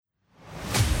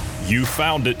You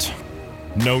found it.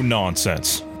 No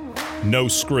nonsense. No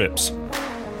scripts.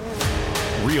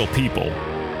 Real people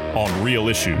on real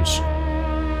issues.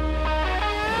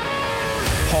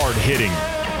 Hard-hitting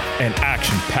and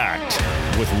action-packed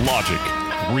with logic,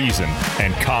 reason,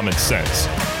 and common sense.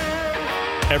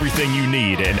 Everything you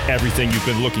need and everything you've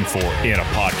been looking for in a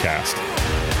podcast.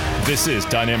 This is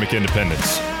Dynamic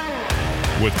Independence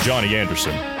with Johnny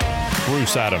Anderson,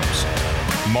 Bruce Adams,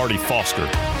 Marty Foster,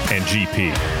 and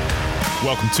GP.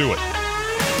 Welcome to it.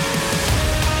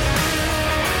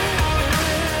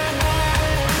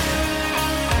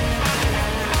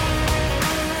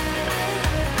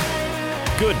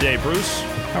 Good day, Bruce.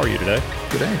 How are you today?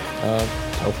 Good day.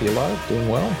 Healthy, alive, doing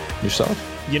well. Yourself?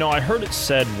 You know, I heard it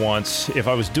said once, if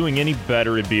I was doing any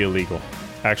better, it'd be illegal.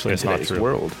 Actually, that's not true.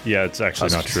 World. Yeah, it's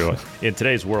actually not true. In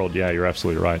today's world, yeah, you're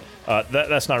absolutely right.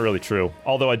 That's not really true.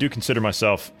 Although I do consider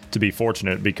myself to be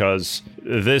fortunate because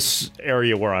this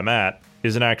area where I'm at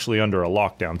isn't actually under a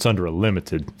lockdown. It's under a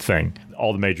limited thing.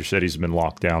 All the major cities have been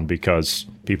locked down because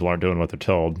people aren't doing what they're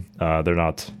told. They're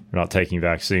not taking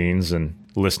vaccines and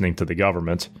listening to the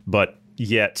government. But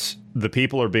yet the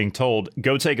people are being told,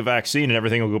 go take a vaccine and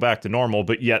everything will go back to normal.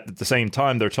 But yet at the same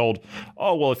time, they're told,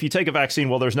 oh, well, if you take a vaccine,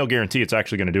 well, there's no guarantee it's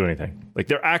actually going to do anything. Like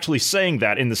they're actually saying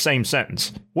that in the same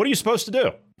sentence. What are you supposed to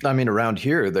do? I mean, around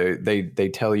here, they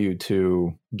tell you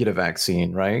to get a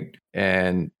vaccine, right?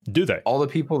 And do they? All the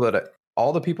people that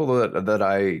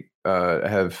I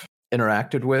have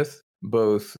interacted with,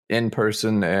 both in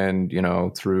person and, you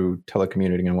know, through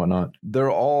telecommuting and whatnot,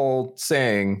 they're all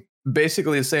saying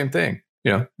basically the same thing.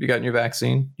 You know, you got your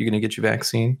vaccine, you're going to get your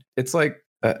vaccine. It's like,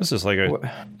 is this like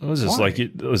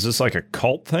a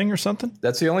cult thing or something?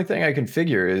 That's the only thing I can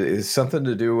figure is something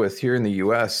to do with here in the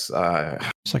U.S.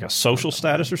 It's like a social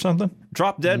status or something.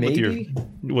 Drop dead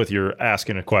with your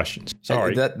asking of questions.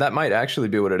 Sorry, that might actually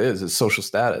be what it is social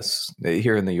status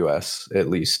here in the U.S. at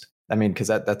least. I mean, because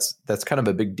that's kind of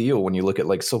a big deal when you look at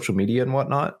like social media and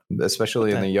whatnot,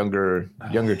 especially in the younger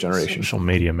generation. Social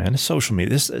media, man. It's social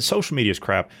media. This social media is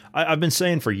crap. I've been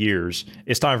saying for years,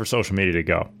 it's time for social media to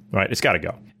go. Right? It's got to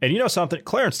go. And you know something?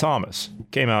 Clarence Thomas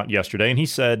came out yesterday and he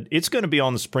said it's going to be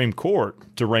on the Supreme Court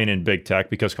to rein in big tech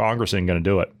because Congress isn't going to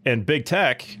do it. And big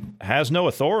tech has no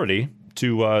authority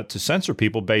to censor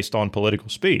people based on political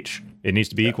speech. It needs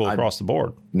to be equal across the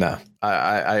board. No,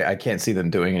 I can't see them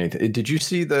doing anything. Did you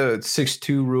see the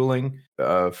 6-2 ruling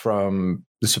from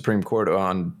the Supreme Court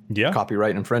on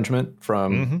copyright infringement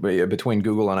from between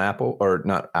Google and Apple, or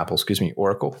not Apple, excuse me,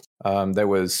 Oracle? There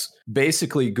was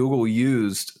basically Google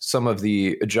used some of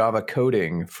the Java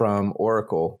coding from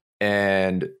Oracle,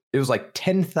 and it was like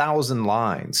 10,000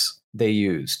 lines they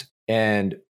used,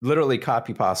 and literally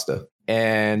copy pasta.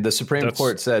 And the Supreme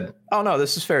Court said, "Oh no,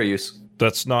 this is fair use."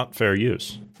 That's not fair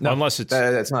use. No, unless it's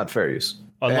that's not fair use.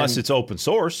 Unless it's open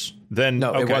source, then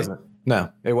no, it wasn't.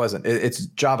 No, it wasn't. It's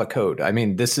Java code. I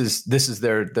mean, this is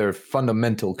their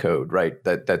fundamental code, right?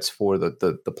 That's for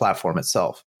the platform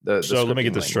itself. So let me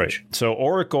get this straight. So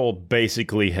Oracle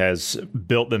basically has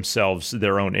built themselves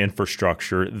their own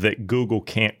infrastructure that Google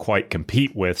can't quite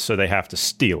compete with, so they have to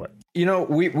steal it. You know,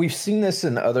 we've seen this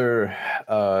in other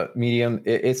medium.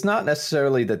 It's not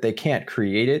necessarily that they can't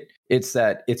create it. It's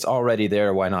that it's already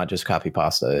there. Why not just copy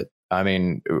pasta it? I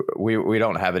mean, we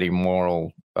don't have any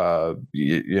moral,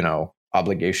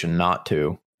 obligation not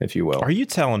to, if you will. Are you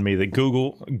telling me that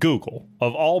Google,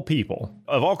 of all people,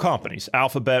 of all companies,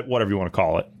 Alphabet, whatever you want to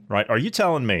call it, right? Are you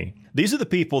telling me these are the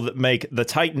people that make the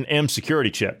Titan M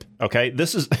security chip? Okay,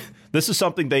 this is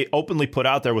something they openly put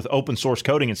out there with open source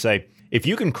coding and say, if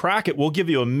you can crack it, we'll give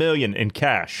you $1 million in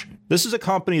cash. This is a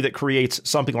company that creates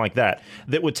something like that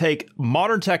would take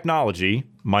modern technology,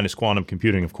 minus quantum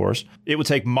computing, of course. It would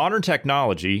take modern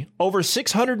technology over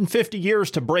 650 years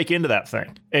to break into that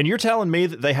thing. And you're telling me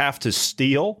that they have to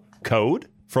steal code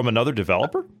from another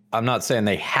developer? I'm not saying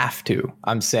they have to.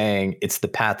 I'm saying it's the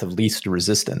path of least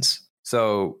resistance.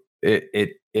 So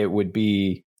it would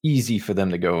be easy for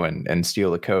them to go and steal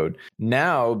the code.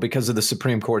 Now, because of the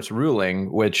Supreme Court's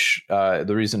ruling, which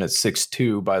the reason it's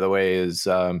 6-2, by the way, is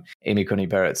Amy Coney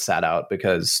Barrett sat out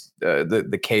because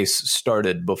the case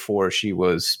started before she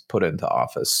was put into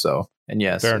office. So, and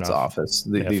yes, fair it's enough. Office.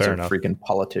 These are freaking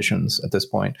politicians at this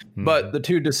point. Mm-hmm. But the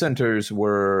two dissenters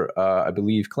were, I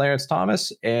believe, Clarence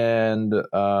Thomas and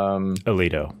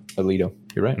Alito.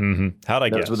 You're right. Mm-hmm. How'd I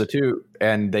guess? Those were the two,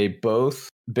 and they both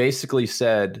basically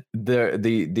said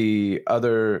the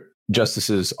other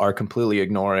justices are completely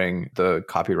ignoring the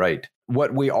copyright,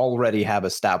 what we already have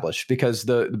established, because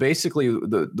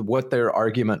what their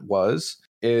argument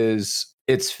is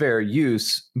it's fair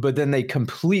use, but then they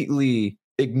completely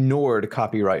ignored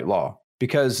copyright law.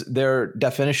 because their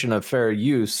definition of fair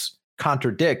use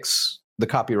contradicts the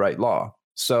copyright law.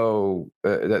 So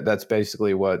that's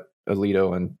basically what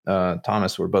Alito and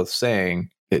Thomas were both saying.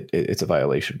 It's a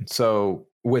violation. So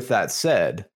with that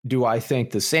said, do I think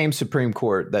the same Supreme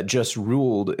Court that just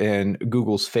ruled in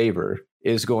Google's favor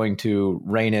is going to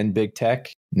rein in big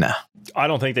tech? No. I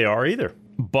don't think they are either.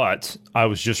 But I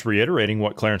was just reiterating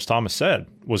what Clarence Thomas said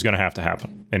was going to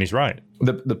happen. And he's right.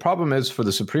 The problem is for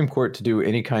the Supreme Court to do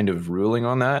any kind of ruling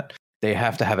on that, they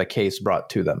have to have a case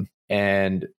brought to them.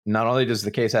 And not only does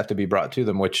the case have to be brought to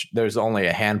them, which there's only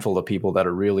a handful of people that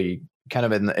are really kind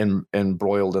of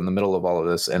embroiled in the middle of all of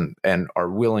this and are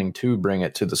willing to bring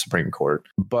it to the Supreme Court.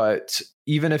 But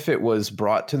even if it was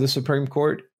brought to the Supreme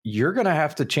Court, you're going to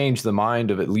have to change the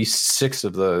mind of at least 6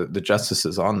 of the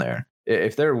justices on there.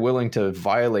 If they're willing to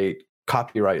violate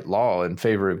copyright law in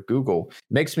favor of Google, it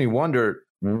makes me wonder,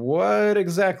 what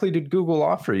exactly did Google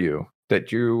offer you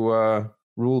that you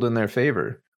ruled in their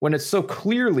favor when it's so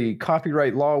clearly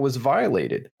copyright law was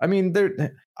violated? I mean,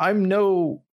 I'm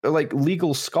no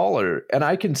legal scholar, and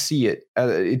I can see it.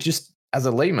 It just as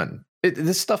a layman,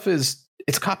 this stuff it's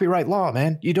copyright law,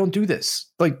 man. You don't do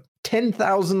this.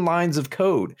 10,000 lines of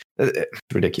code. It's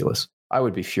ridiculous. I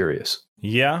would be furious.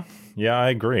 Yeah,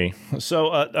 I agree.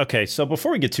 So, okay, so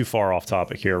before we get too far off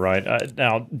topic here, right?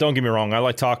 Now, don't get me wrong. I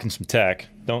like talking some tech.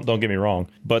 Don't get me wrong.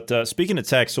 But speaking of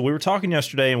tech, so we were talking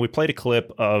yesterday, and we played a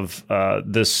clip of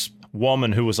this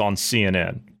woman who was on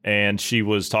CNN, and she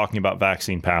was talking about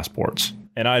vaccine passports.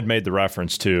 And I'd made the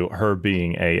reference to her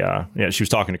being she was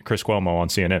talking to Chris Cuomo on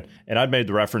CNN, and I'd made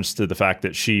the reference to the fact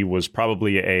that she was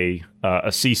probably a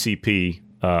CCP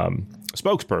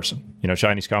spokesperson,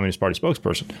 Chinese Communist Party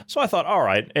spokesperson. So I thought, all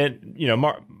right. And,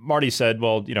 Marty said,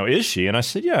 well, is she? And I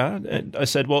said, yeah. And I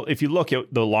said, well, if you look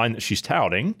at the line that she's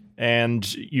touting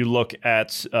and you look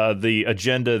at the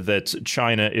agenda that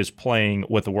China is playing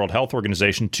with the World Health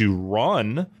Organization to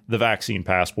run the vaccine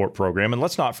passport program, and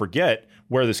let's not forget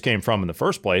where this came from in the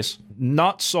first place,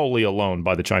 not solely alone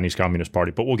by the Chinese Communist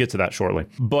Party, but we'll get to that shortly.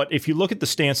 But if you look at the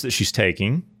stance that she's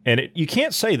taking, and you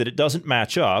can't say that it doesn't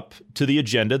match up to the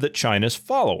agenda that China's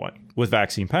following with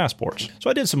vaccine passports. So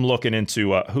I did some looking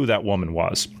into who that woman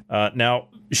was. Now,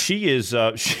 she's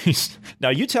now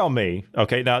you tell me,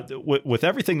 okay, now with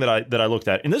everything that I looked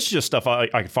at, and this is just stuff I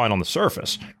could find on the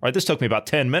surface, right? This took me about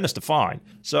 10 minutes to find.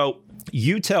 So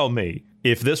you tell me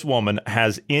if this woman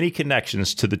has any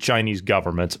connections to the Chinese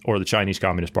government or the Chinese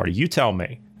Communist Party. You tell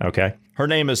me, okay? Her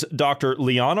name is Dr.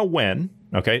 Liana Wen.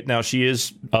 Okay, now she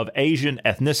is of Asian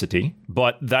ethnicity,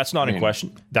 but that's not in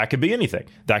question. That could be anything.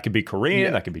 That could be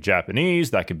Korean, that could be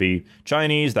Japanese, that could be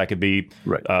Chinese, that could be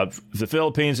the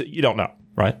Philippines. You don't know,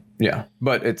 right? Yeah,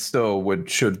 but it still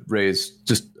should raise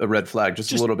just a red flag,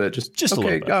 just a little bit. Just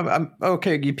okay, a little bit. I'm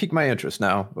okay. You piqued my interest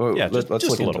now. Yeah, let's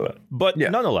look a little bit. But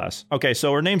nonetheless, okay.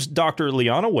 So her name's Dr.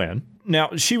 Liana Wen.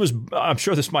 Now she was. I'm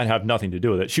sure this might have nothing to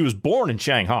do with it. She was born in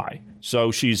Shanghai,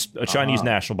 so she's a Chinese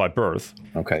national by birth.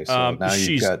 Okay, so now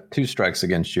you've got 2 strikes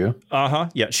against you.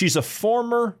 Yeah, she's a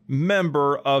former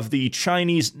member of the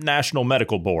Chinese National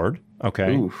Medical Board.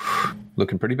 Okay. Oof.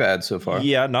 Looking pretty bad so far.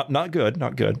 Yeah, not good.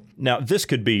 Now, this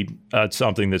could be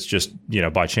something that's just,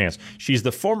 by chance. She's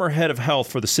the former head of health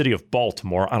for the city of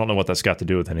Baltimore. I don't know what that's got to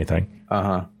do with anything.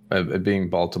 Being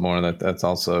Baltimore, that's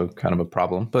also kind of a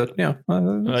problem. But yeah.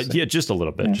 Just a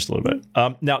little bit. Yeah. Just a little bit.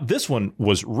 Now, this one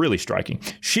was really striking.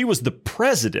 She was the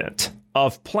president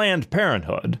of Planned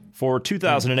Parenthood for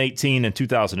 2018 and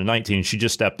 2019. She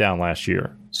just stepped down last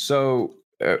year. So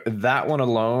that one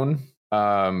alone,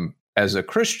 as a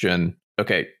Christian,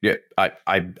 okay, yeah,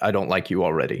 I don't like you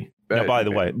already. Now, by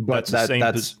the way, that's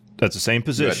the same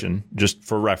position, good. Just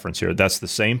for reference here, that's the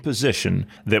same position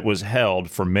that was held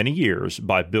for many years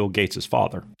by Bill Gates'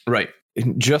 father. Right.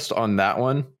 Just on that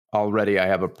one, already I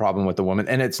have a problem with the woman.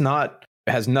 And it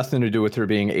has nothing to do with her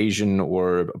being Asian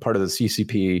or part of the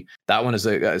CCP. That one is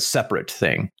a separate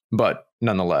thing. But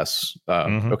nonetheless,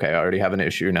 okay, I already have an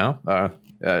issue now.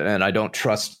 And I don't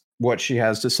trust what she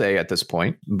has to say at this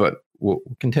point, but we'll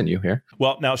continue here.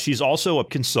 Well, now she's also a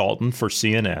consultant for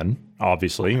CNN,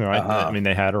 obviously, right? I mean,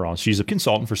 they had her on. She's a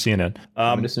consultant for CNN.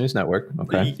 Feminist News Network.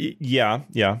 Okay. Yeah.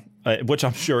 Which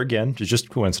I'm sure, again, is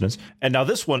just coincidence. And now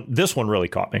this one really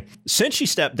caught me. Since she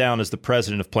stepped down as the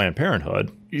president of Planned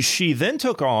Parenthood, she then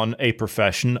took on a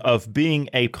profession of being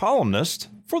a columnist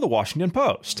for the Washington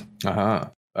Post.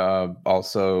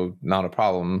 Also not a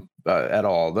problem at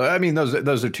all. I mean,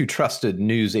 those are 2 trusted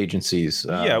news agencies.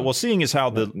 Well, seeing as how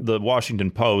the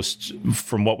Washington Post,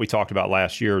 from what we talked about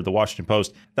last year, the Washington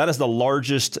Post, that is the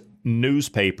largest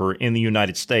newspaper in the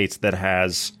United States that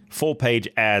has full-page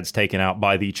ads taken out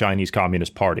by the Chinese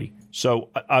Communist Party. So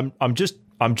I'm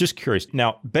I'm just curious.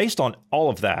 Now, based on all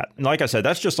of that, and like I said,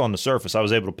 that's just on the surface. I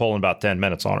was able to pull in about 10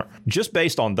 minutes on her. Just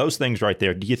based on those things right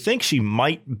there, do you think she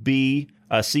might be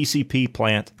a CCP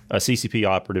plant, a CCP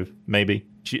operative, maybe?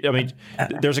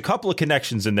 There's a couple of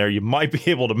connections in there you might be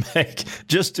able to make,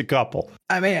 just a couple.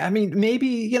 I mean, maybe,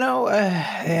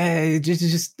 yeah.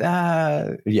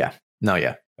 No,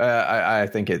 yeah. I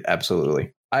think it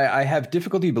absolutely. I have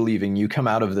difficulty believing you come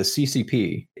out of the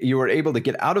CCP. You were able to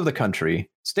get out of the country,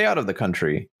 stay out of the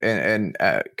country, and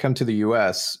come to the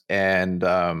U.S. and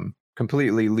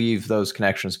completely leave those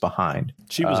connections behind.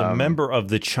 She was a member of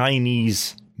the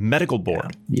Chinese medical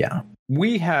board. Yeah.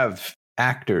 We have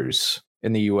actors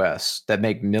in the U.S. that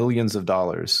make millions of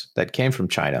dollars that came from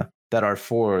China that are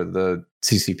for the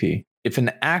CCP. If an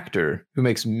actor who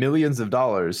makes millions of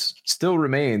dollars still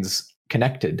remains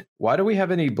connected, why do we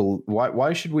have any?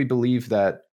 Why should we believe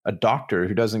that a doctor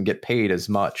who doesn't get paid as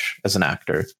much as an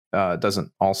actor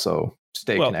doesn't also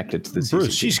stay connected to the CCP?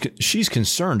 Bruce, she's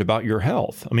concerned about your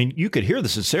health. I mean, you could hear the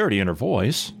sincerity in her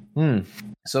voice.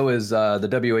 So is the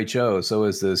WHO. So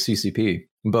is the CCP.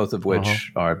 Both of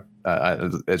which are.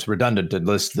 It's redundant to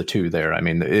list the two there. I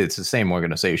mean, it's the same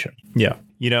organization. Yeah.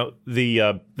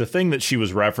 The thing that she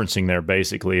was referencing there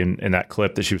basically in that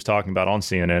clip that she was talking about on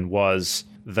CNN was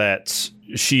that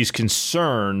she's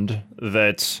concerned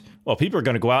that, well, people are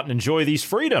going to go out and enjoy these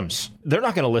freedoms. They're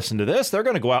not going to listen to this. They're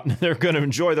going to go out and they're going to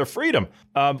enjoy their freedom.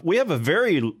 We have a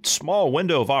very small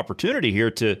window of opportunity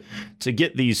here to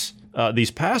get these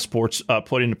passports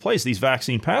put into place, these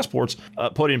vaccine passports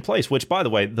put in place, which, by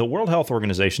the way, the World Health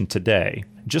Organization today,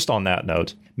 just on that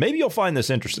note, maybe you'll find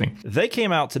this interesting. They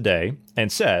came out today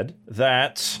and said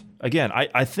that, again,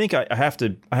 I think I have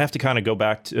to kind of go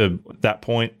back to that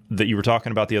point that you were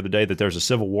talking about the other day, that there's a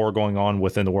civil war going on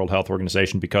within the World Health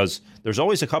Organization, because there's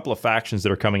always a couple of factions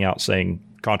that are coming out saying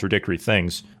contradictory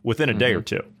things within a day or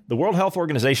two. The World Health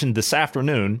Organization this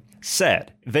afternoon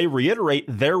said they reiterate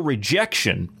their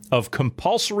rejection of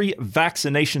compulsory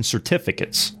vaccination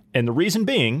certificates. And the reason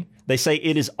being, they say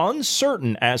it is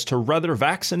uncertain as to whether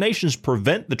vaccinations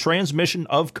prevent the transmission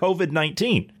of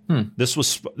COVID-19. This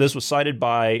was cited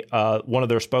by one of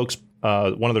their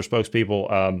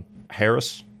spokespeople,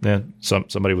 Harris. Yeah,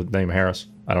 somebody with the name Harris.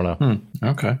 I don't know.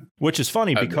 Okay. Which is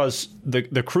funny because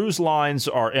the cruise lines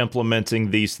are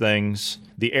implementing these things.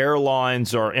 The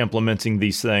airlines are implementing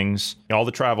these things. All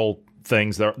the travel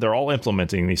things, they're all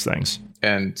implementing these things.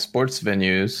 And sports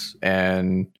venues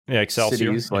and Excelsior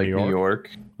cities like New York.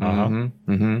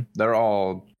 They're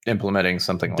all implementing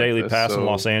something like Daily this. Pass in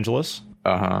Los Angeles.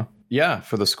 Yeah,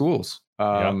 for the schools.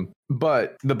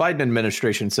 But the Biden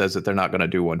administration says that they're not going to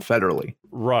do one federally.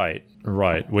 Right.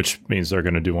 Which means they're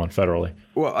going to do one federally.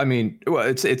 Well, I mean,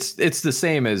 it's the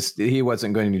same as he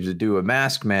wasn't going to do a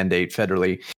mask mandate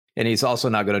federally, and he's also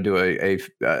not going to do a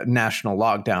national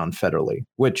lockdown federally,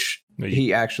 which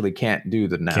he actually can't do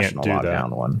the national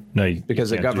lockdown one. No, because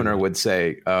the governor would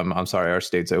say, "I'm sorry, our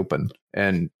state's open,"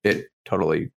 and it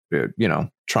totally,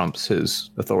 trumps his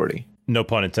authority. No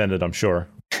pun intended, I'm sure.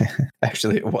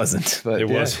 Actually, it wasn't. But it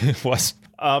was.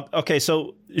 Okay,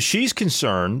 so she's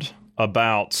concerned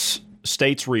about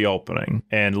states reopening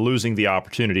and losing the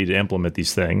opportunity to implement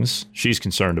these things. She's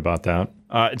concerned about that.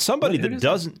 And somebody who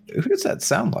does I was going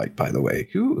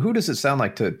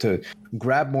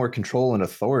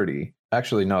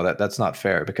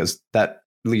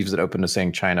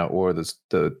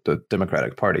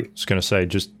to say,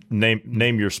 just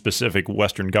name your specific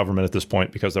Western government at this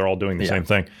point, because they're all doing the same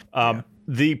thing.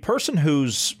 The person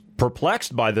who's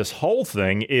perplexed by this whole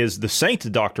thing is the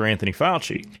saint Dr. Anthony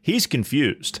Fauci. He's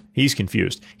confused.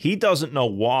 He doesn't know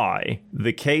why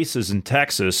the cases in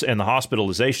Texas and the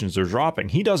hospitalizations are dropping.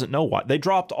 He doesn't know why. They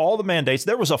dropped all the mandates.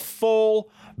 There was a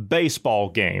full baseball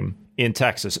game in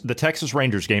Texas, the Texas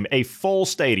Rangers game, a full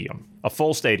stadium.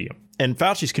 And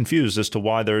Fauci's confused as to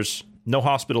why there's no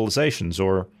hospitalizations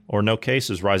or no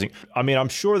cases rising. I mean, I'm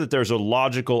sure that there's a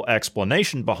logical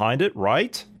explanation behind it,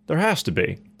 right? There has to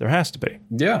be.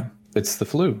 Yeah, it's the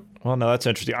flu. Well, no, that's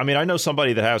interesting. I mean, I know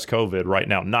somebody that has COVID right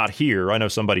now, not here. I know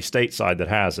somebody stateside that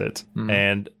has it,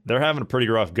 and they're having a pretty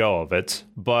rough go of it.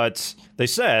 But they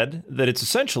said that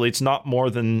it's not more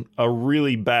than a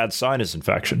really bad sinus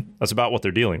infection. That's about what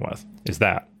they're dealing with, is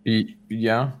that.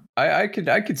 Yeah, I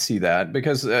could see that,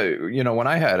 because, when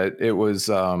I had it, it was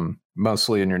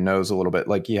mostly in your nose a little bit.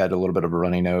 Like you had a little bit of a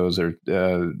runny nose, or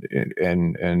the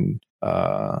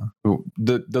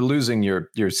losing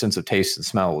your sense of taste and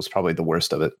smell was probably the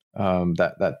worst of it.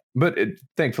 But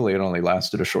thankfully it only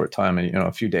lasted a short time, and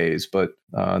a few days. But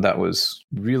that was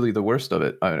really the worst of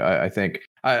it. I think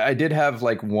I did have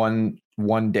like one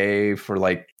day for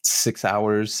like 6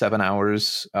 hours, 7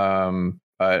 hours.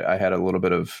 I had a little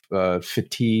bit of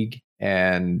fatigue,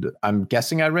 and I'm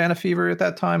guessing I ran a fever at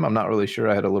that time. I'm not really sure.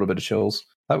 I had a little bit of chills.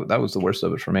 That was the worst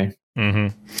of it for me. Mm-hmm.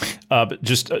 But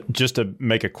just to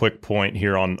make a quick point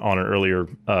here on an earlier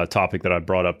topic that I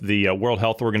brought up, the World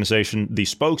Health Organization, the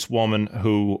spokeswoman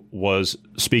who was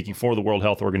speaking for the World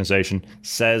Health Organization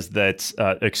says that,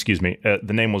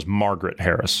 the name was Margaret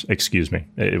Harris. Excuse me.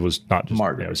 It was not just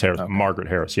Margaret. It was Harris. Okay. Margaret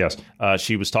Harris, yes.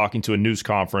 She was talking to a news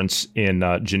conference in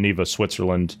Geneva,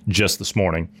 Switzerland just this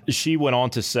morning. She went on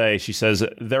to say, she says,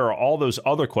 there are all those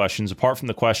other questions apart from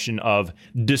the question of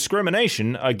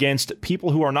discrimination against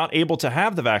people who are not able to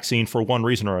have the vaccine for one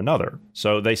reason or another.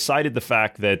 So they cited the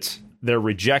fact that they're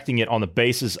rejecting it on the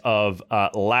basis of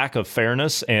lack of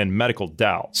fairness and medical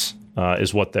doubts.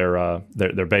 Is what they're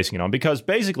basing it on. Because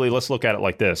basically, let's look at it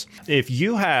like this. If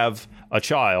you have a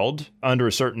child under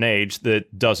a certain age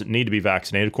that doesn't need to be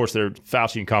vaccinated, of course,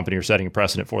 Fauci and company are setting a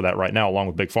precedent for that right now, along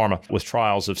with Big Pharma, with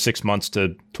trials of 6 months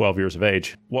to 12 years of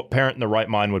age. What parent in their right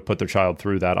mind would put their child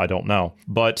through that? I don't know.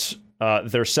 But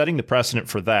they're setting the precedent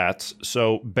for that.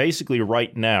 So basically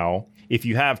right now, if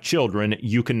you have children,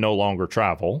 you can no longer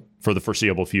travel for the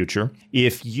foreseeable future.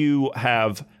 If you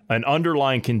have an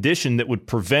underlying condition that would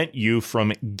prevent you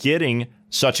from getting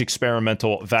such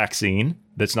experimental vaccine,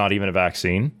 that's not even a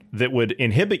vaccine, that would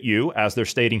inhibit you, as they're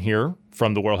stating here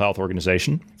from the World Health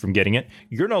Organization, from getting it,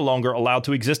 you're no longer allowed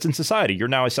to exist in society. You're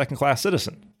now a second-class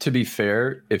citizen. To be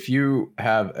fair, if you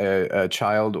have a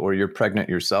child or you're pregnant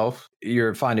yourself,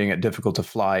 you're finding it difficult to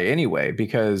fly anyway,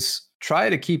 because try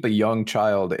to keep a young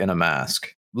child in a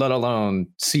mask, let alone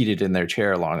seated in their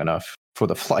chair long enough for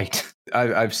the flight.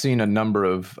 I've seen a number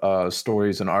of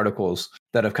stories and articles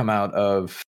that have come out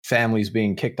of families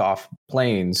being kicked off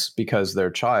planes because their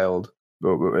child,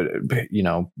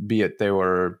 be it they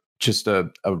were just a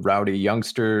rowdy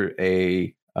youngster,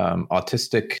 a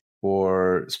autistic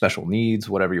or special needs,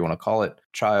 whatever you want to call it,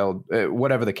 child,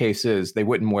 whatever the case is, they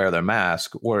wouldn't wear their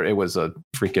mask, or it was a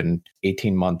freaking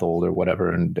 18-month-old or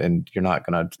whatever, and you're not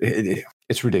going to,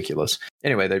 it's ridiculous.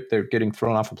 Anyway, they're getting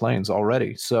thrown off of planes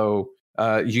already. So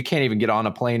you can't even get on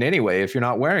a plane anyway if you're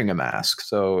not wearing a mask.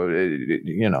 So,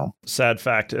 sad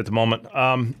fact at the moment.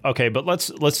 Okay, but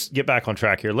let's get back on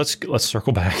track here. Let's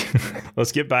circle back.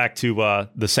 Let's get back to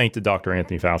the sainted Dr.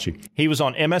 Anthony Fauci. He was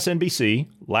on MSNBC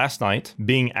last night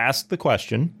being asked the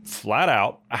question flat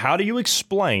out, how do you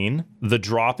explain the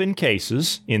drop in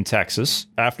cases in Texas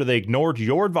after they ignored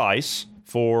your advice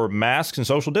for masks and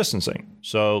social distancing?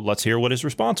 So let's hear what his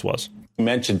response was. You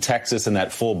mentioned Texas and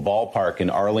that full ballpark in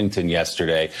Arlington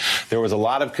yesterday. There was a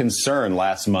lot of concern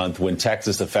last month when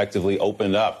Texas effectively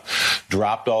opened up,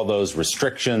 dropped all those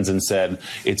restrictions and said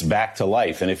it's back to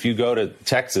life. And if you go to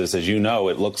Texas, as you know,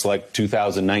 it looks like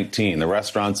 2019. The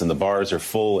restaurants and the bars are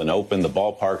full and open. The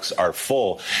ballparks are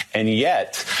full. And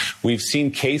yet we've seen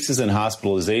cases and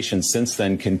hospitalizations since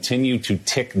then continue to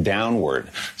tick downward.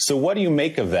 So what do you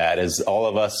make of that as all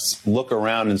of us look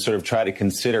around and sort of try to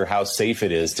consider how safe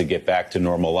it is to get back to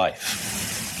normal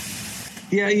life?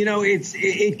 Yeah,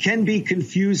 it can be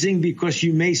confusing because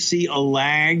you may see a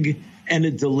lag and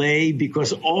a delay,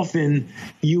 because often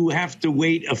you have to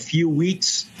wait a few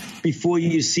weeks before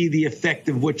you see the effect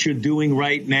of what you're doing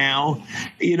right now.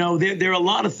 There are a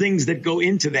lot of things that go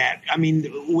into that. I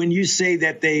mean, when you say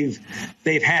that they've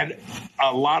had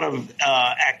a lot of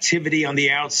activity on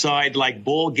the outside, like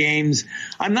ball games,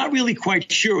 I'm not really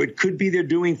quite sure. It could be they're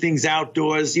doing things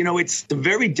outdoors. It's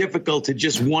very difficult to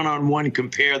just one-on-one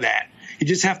compare that. You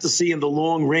just have to see in the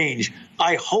long range.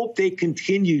 I hope they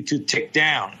continue to tick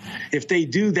down. If they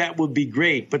do, that would be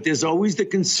great. But there's always the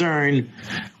concern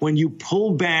when you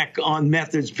pull back on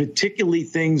methods, particularly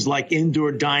things like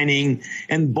indoor dining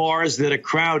and bars that are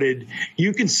crowded,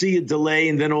 you can see a delay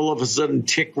and then all of a sudden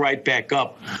tick right back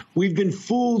up. We've been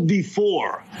fooled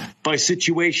before by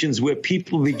situations where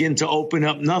people begin to open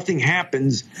up, nothing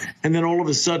happens, and then all of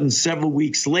a sudden, several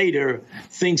weeks later,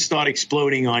 things start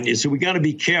exploding on you. So we got to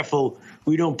be careful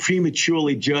we don't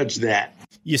prematurely judge that.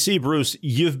 You see, Bruce,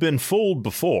 you've been fooled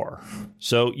before,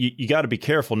 so you got to be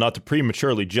careful not to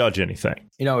prematurely judge anything.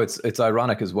 It's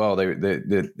ironic as well.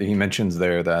 He mentions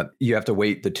there that you have to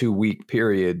wait the 2-week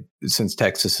period since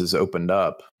Texas has opened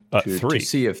up. To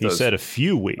see if he said a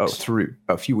few weeks. Oh,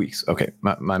 a few weeks. Okay,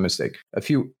 my mistake.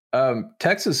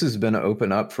 Texas has been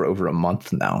open up for over a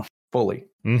month now, fully.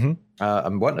 Mm-hmm.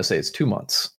 I'm wanting to say it's 2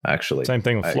 months, actually. Same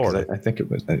thing with Florida. I think it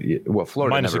was,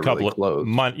 Florida minus never a couple really closed.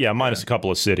 Minus a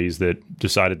couple of cities that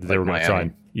decided that they were going to try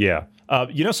and, yeah.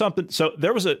 Something? So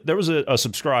there was a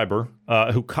subscriber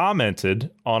who commented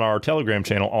on our Telegram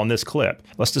channel on this clip.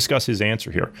 Let's discuss his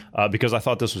answer here because I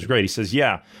thought this was great. He says,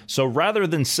 yeah, so rather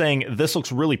than saying this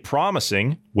looks really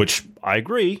promising, which I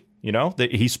agree, You know,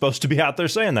 that he's supposed to be out there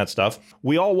saying that stuff.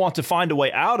 We all want to find a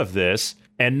way out of this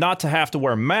and not to have to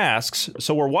wear masks.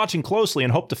 So we're watching closely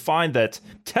and hope to find that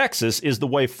Texas is the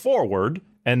way forward.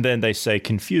 And then they say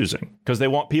confusing because they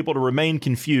want people to remain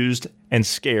confused and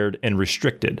scared and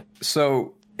restricted.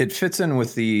 So it fits in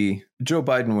with the Joe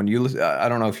Biden when you I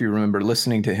don't know if you remember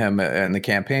listening to him in the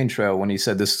campaign trail when he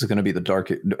said this is going to be the dark,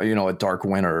 a dark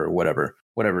winter or whatever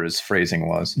his phrasing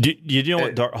was. Do you know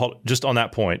what just on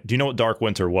that point, do you know what dark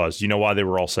winter was? Do you know why they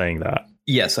were all saying that?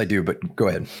 Yes, I do. But go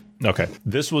ahead. OK,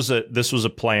 this was a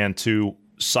plan to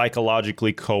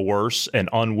psychologically coerce an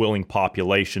unwilling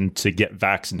population to get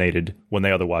vaccinated when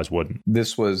they otherwise wouldn't.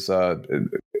 This was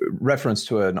reference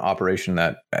to an operation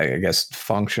that I guess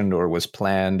functioned or was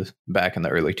planned back in the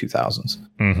early 2000s.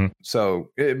 Mm-hmm. So,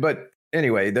 but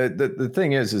anyway, the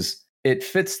thing is it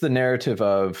fits the narrative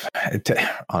of,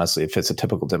 honestly, it fits a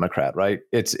typical Democrat, right?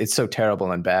 It's so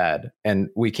terrible and bad, and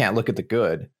we can't look at the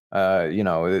good.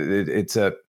 It's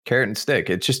a carrot and stick.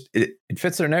 It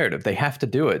fits their narrative. They have to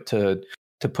do it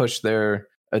to push their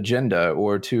agenda,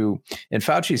 or to, in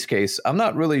Fauci's case, I'm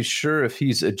not really sure if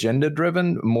he's agenda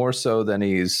driven more so than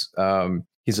he's a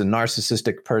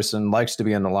narcissistic person, likes to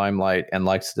be in the limelight and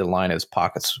likes to line his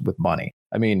pockets with money.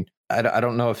 I mean, I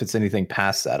don't know if it's anything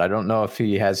past that. I don't know if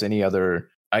he has any other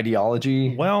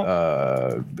ideology,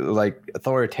 like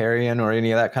authoritarian or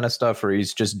any of that kind of stuff, or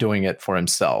he's just doing it for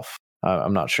himself.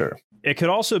 I'm not sure. It could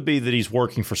also be that he's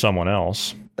working for someone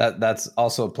else. That's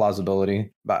also a plausibility,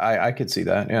 but I could see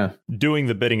that, yeah. Doing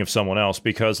the bidding of someone else,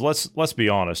 because let's be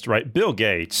honest, right? Bill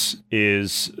Gates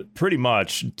is pretty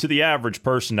much, to the average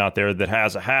person out there that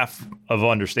has a half of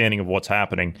understanding of what's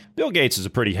happening, Bill Gates is a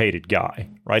pretty hated guy,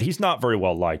 right? He's not very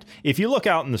well liked. If you look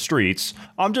out in the streets,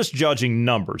 I'm just judging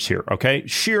numbers here, okay?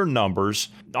 Sheer numbers.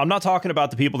 I'm not talking about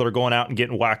the people that are going out and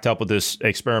getting whacked up with this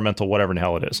experimental whatever in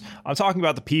hell it is. I'm talking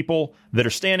about the people that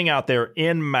are standing out there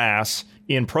in mass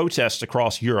in protests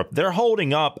across Europe. They're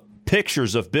holding up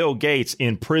pictures of Bill Gates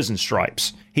in prison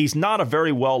stripes. He's not a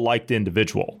very well-liked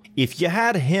individual. If you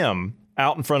had him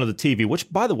out in front of the TV,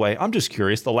 which, by the way, I'm just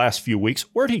curious, the last few weeks,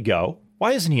 where'd he go?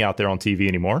 Why isn't he out there on TV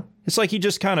anymore? It's like he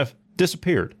just kind of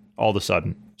disappeared all of a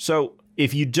sudden. So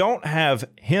if you don't have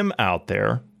him out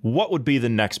there, what would be the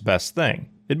next best thing?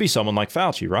 It'd be someone like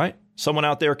Fauci, right? Someone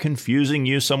out there confusing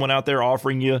you, someone out there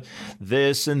offering you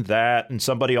this and that, and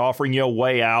somebody offering you a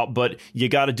way out, but you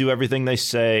got to do everything they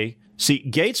say. See,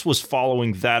 Gates was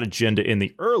following that agenda in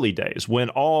the early days when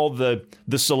all the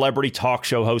celebrity talk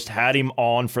show hosts had him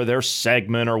on for their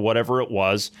segment or whatever it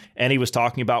was. And he was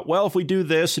talking about, well, if we do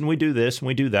this and we do this and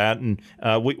we do that and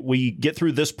we get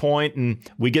through this point and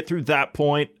we get through that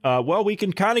point, well, we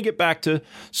can kind of get back to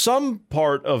some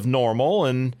part of normal.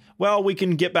 And, well, we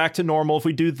can get back to normal if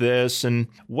we do this. And,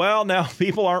 well, now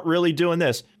people aren't really doing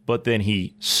this. But then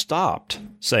he stopped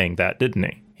saying that, didn't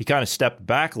he? He kind of stepped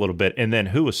back a little bit, and then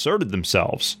who asserted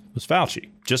themselves was Fauci.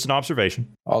 Just an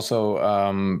observation. Also,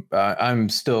 I'm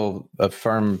still a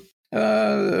firm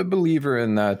believer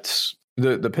in that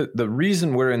the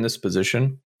reason we're in this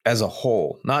position as a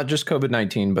whole, not just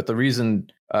COVID-19, but the reason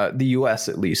the U.S.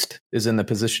 at least is in the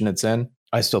position it's in,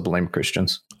 I still blame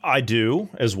Christians. I do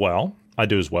as well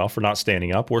for not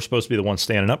standing up. We're supposed to be the ones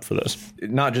standing up for this.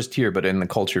 Not just here, but in the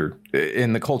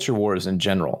culture wars in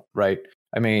general, right?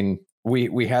 I mean,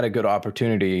 we had a good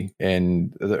opportunity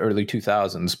in the early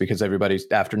 2000s because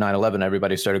after 9/11,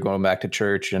 everybody started going back to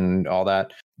church and all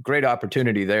that. Great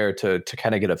opportunity there to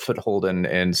kind of get a foothold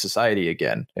in society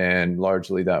again. And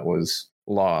largely that was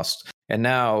lost. And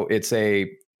now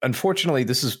unfortunately,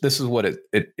 this is what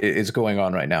it is going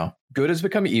on right now. Good has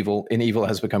become evil and evil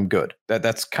has become good.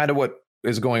 That's kind of what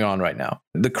is going on right now.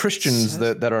 The Christians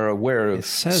that are aware of... It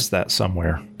says that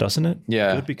somewhere, doesn't it?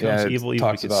 Yeah. Good becomes evil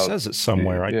becomes... It says it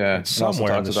somewhere. It's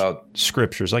somewhere in the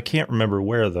scriptures. I can't remember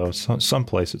where, though.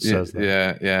 Someplace it says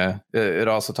that. Yeah. It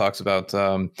also talks about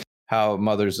how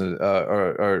mothers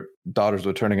or daughters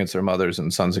would turn against their mothers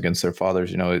and sons against their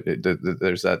fathers. You know,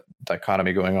 there's that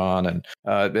dichotomy going on. And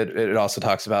it also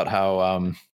talks about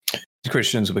how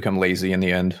Christians will become lazy in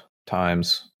the end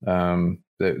times.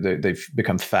 They've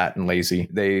become fat and lazy.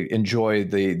 They enjoy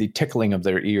the tickling of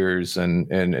their ears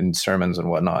and sermons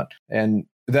and whatnot. And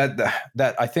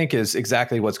that I think is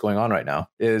exactly what's going on right now.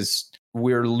 Is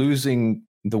we're losing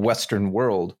the Western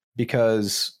world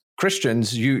because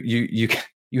Christians, you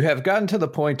have gotten to the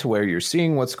point to where you're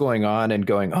seeing what's going on and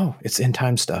going, oh, it's end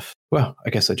time stuff. Well, I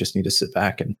guess I just need to sit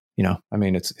back and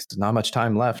it's not much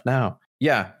time left now.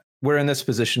 Yeah. We're in this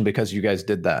position because you guys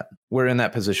did that. We're in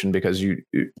that position because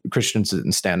Christians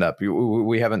didn't stand up.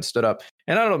 We haven't stood up.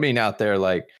 And I don't mean out there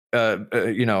like,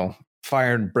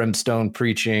 fire and brimstone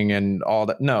preaching and all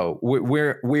that. No,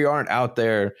 we aren't out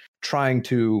there trying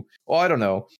to, well, I don't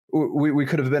know. We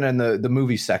could have been in the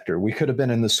movie sector. We could have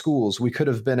been in the schools. We could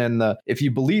have been in if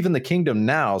you believe in the kingdom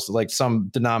now, so like some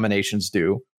denominations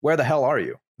do, where the hell are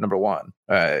you? Number one.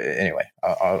 Anyway,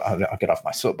 I'll get off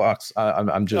my soapbox.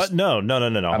 I'm just no. Hold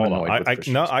on.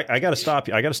 I got to stop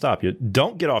you. I got to stop you.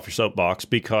 Don't get off your soapbox,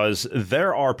 because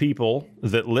there are people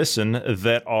that listen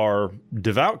that are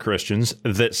devout Christians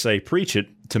that say, "Preach it"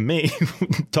 to me,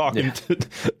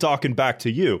 talking back to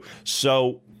you.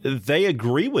 So they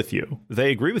agree with you.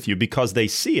 They agree with you because they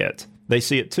see it. They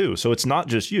see it too. So it's not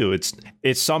just you.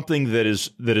 It's something that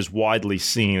is widely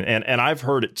seen. And I've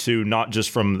heard it too, not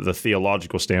just from the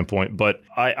theological standpoint, but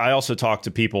I also talk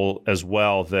to people as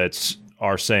well that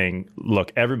are saying,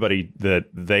 look, everybody that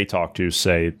they talk to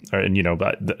say, and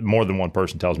but more than one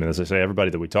person tells me this, they say everybody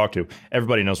that we talk to,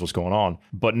 everybody knows what's going on,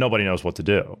 but nobody knows what to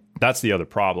do. That's the other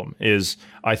problem is,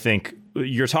 I think,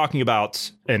 you're talking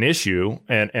about an issue,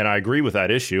 and I agree with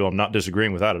that issue. I'm not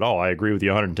disagreeing with that at all. I agree with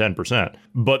you 110%.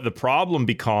 But the problem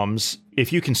becomes,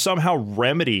 if you can somehow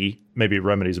remedy, maybe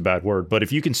remedy is a bad word, but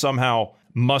if you can somehow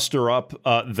muster up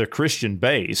the Christian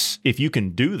base, if you can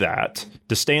do that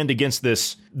to stand against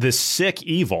this sick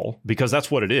evil, because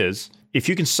that's what it is, if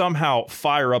you can somehow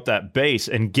fire up that base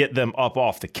and get them up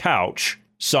off the couch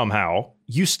somehow,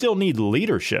 you still need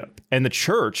leadership, and the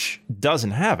church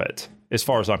doesn't have it, as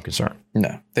far as I'm concerned.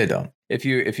 No, they don't. If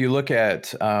you look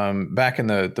at back in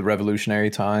the revolutionary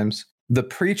times, the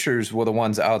preachers were the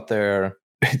ones out there.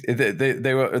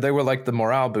 They were like the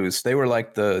morale boost. They were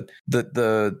like the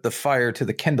fire to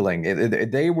the kindling.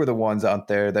 They were the ones out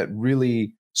there that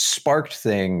really sparked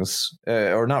things,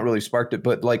 or not really sparked it,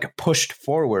 but like pushed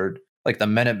forward, like the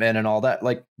Minutemen and all that.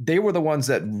 Like they were the ones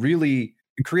that really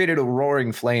created a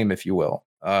roaring flame, if you will.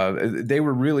 They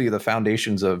were really the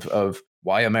foundations of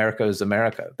why America is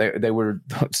America. They were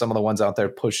some of the ones out there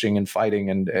pushing and fighting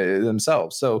and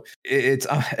themselves. So it's,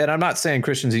 and I'm not saying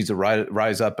Christians need to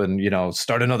rise up and,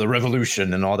 start another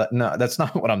revolution and all that. No, that's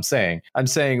not what I'm saying. I'm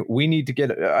saying we need to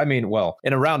get,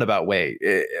 in a roundabout way,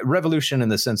 revolution in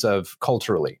the sense of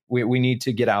culturally, we need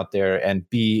to get out there and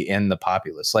be in the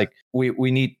populace. Like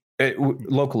we need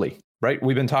locally. Right.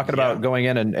 We've been talking about going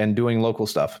in and doing local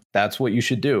stuff. That's what you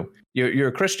should do. You're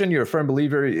a Christian. You're a firm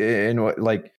believer in what,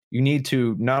 like, you need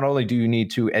to, not only do you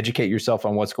need to educate yourself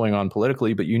on what's going on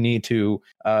politically, but you need to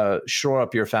shore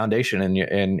up your foundation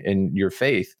in your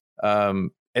faith,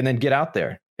 and then get out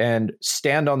there and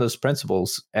stand on those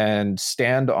principles and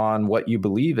stand on what you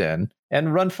believe in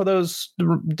and run for those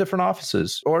different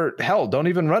offices. Or hell, don't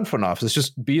even run for an office.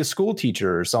 Just be a school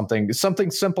teacher or something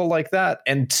simple like that,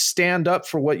 and stand up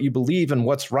for what you believe and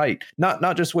what's right.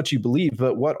 Not just what you believe,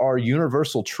 but what are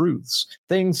universal truths.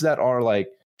 Things that are like,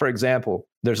 for example,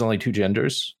 there's only two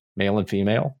genders, male and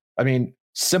female. I mean,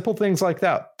 simple things like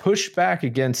that. Push back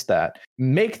against that.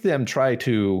 Make them try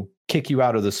to kick you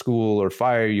out of the school or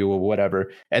fire you or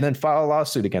whatever, and then file a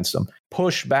lawsuit against them.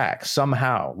 Push back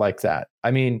somehow like that.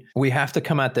 I mean, we have to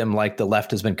come at them like the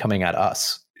left has been coming at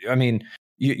us. I mean,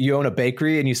 you own a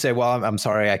bakery and you say, well, I'm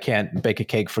sorry, I can't bake a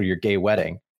cake for your gay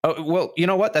wedding. Oh, well, you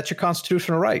know what? That's your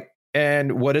constitutional right.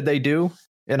 And what did they do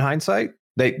in hindsight?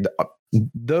 That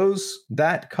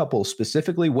couple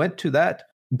specifically went to that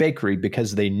bakery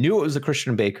because they knew it was a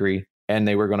Christian bakery and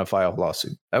they were going to file a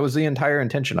lawsuit. That was the entire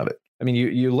intention of it. I mean,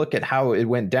 you look at how it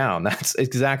went down. That's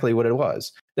exactly what it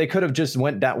was. They could have just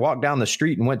walked down the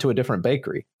street and went to a different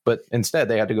bakery, but instead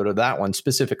they had to go to that one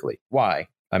specifically. Why?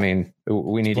 I mean,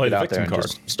 we need to get out there and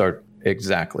just start.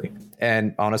 Exactly.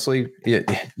 And honestly,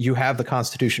 you have the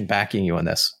Constitution backing you in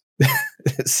this.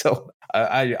 So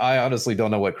I honestly don't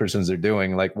know what Christians are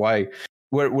doing. Like, why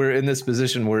we're in this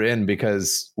position we're in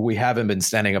because we haven't been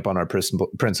standing up on our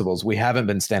principles. We haven't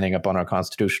been standing up on our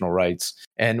constitutional rights.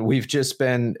 And we've just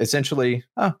been essentially,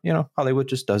 Hollywood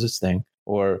just does its thing.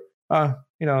 Or,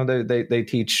 they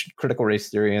teach critical race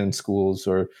theory in schools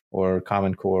or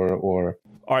Common Core or.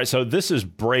 All right, so this is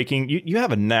breaking. You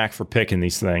have a knack for picking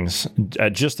these things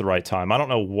at just the right time. I don't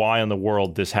know why in the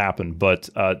world this happened, but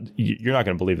you're not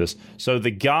going to believe this. So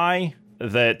the guy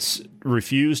that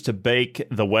refused to bake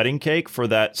the wedding cake for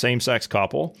that same-sex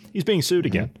couple, he's being sued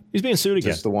again. He's being sued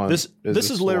again.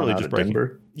 This is literally just breaking.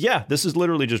 Denver? Yeah, this is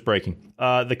literally just breaking.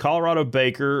 The Colorado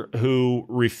baker who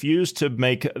refused to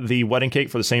make the wedding cake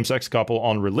for the same-sex couple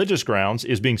on religious grounds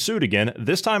is being sued again,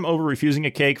 this time over refusing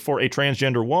a cake for a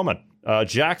transgender woman.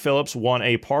 Jack Phillips won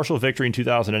a partial victory in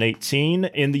 2018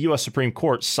 in the U.S. Supreme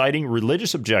Court, citing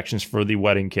religious objections for the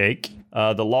wedding cake.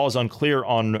 The law is unclear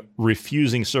on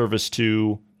refusing service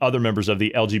to other members of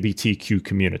the LGBTQ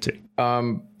community.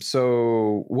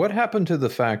 So what happened to the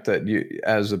fact that you,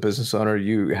 as a business owner,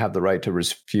 you have the right to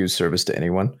refuse service to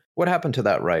anyone? What happened to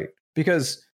that right?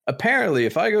 Because apparently,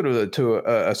 if I go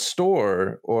to a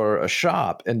store or a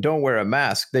shop and don't wear a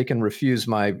mask, they can refuse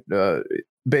my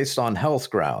based on health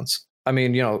grounds. I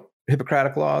mean,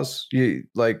 Hippocratic laws.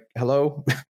 Hello.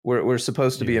 We're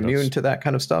supposed to be immune to that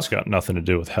kind of stuff. It's got nothing to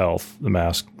do with health, the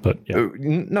mask, but yeah.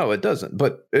 No, it doesn't.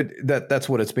 But that's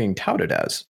what it's being touted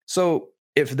as. So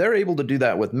if they're able to do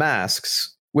that with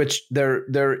masks, which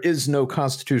there is no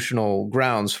constitutional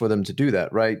grounds for them to do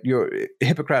that, right? Your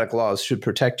Hippocratic laws should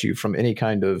protect you from any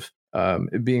kind of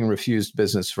being refused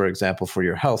business, for example, for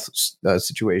your health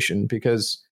situation,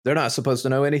 because they're not supposed to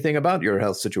know anything about your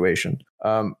health situation.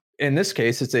 In this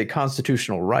case, it's a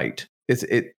constitutional right. It's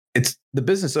the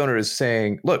business owner is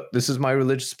saying, look, this is my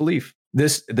religious belief.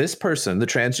 This person, the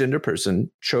transgender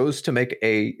person, chose to make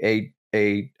a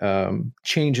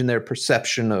change in their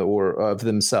perception or of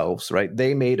themselves, right?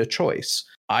 They made a choice.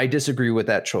 I disagree with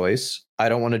that choice. I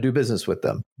don't want to do business with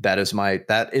them. That is my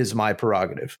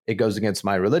prerogative. It goes against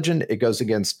my religion. It goes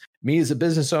against me as a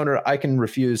business owner. I can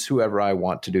refuse whoever I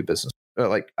want to do business.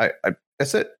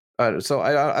 That's it. So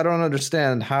I don't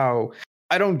understand how.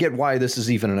 I don't get why this is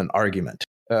even an argument.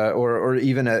 Or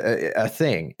even a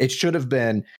thing. It should have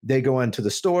been they go into the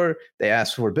store, they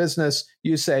ask for business,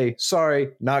 you say, sorry,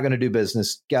 not going to do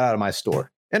business, get out of my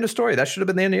store. End of story. That should have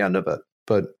been the end of it.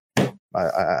 But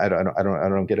I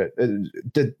don't get it.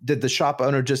 Did the shop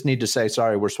owner just need to say,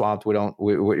 sorry, we're swamped, you're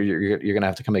going to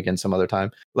have to come again some other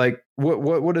time? Like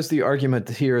what is the argument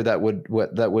here that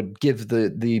would give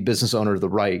the business owner the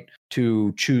right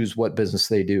to choose what business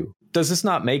they do? Does it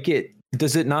not make it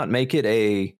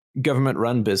a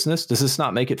government-run business? Does this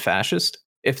not make it fascist?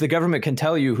 If the government can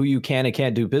tell you who you can and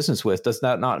can't do business with, does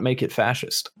that not make it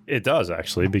fascist? It does,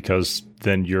 actually, because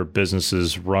then your business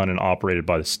is run and operated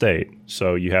by the state.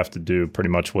 So you have to do pretty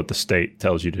much what the state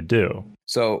tells you to do.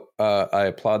 So I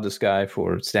applaud this guy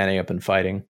for standing up and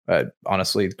fighting.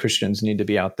 Honestly, Christians need to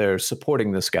be out there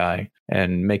supporting this guy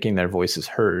and making their voices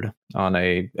heard on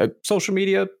a social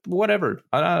media, whatever.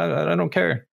 I don't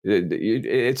care.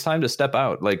 It's time to step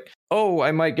out. Like, oh,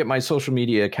 I might get my social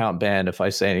media account banned if I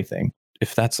say anything.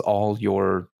 If that's all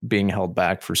you're being held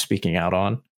back for speaking out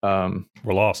on,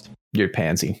 we're lost. You're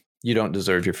pansy. You don't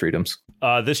deserve your freedoms.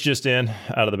 This just in,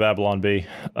 out of the Babylon Bee,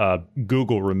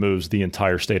 Google removes the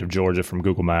entire state of Georgia from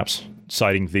Google Maps,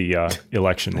 citing the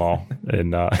election law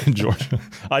in Georgia.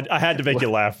 I had to make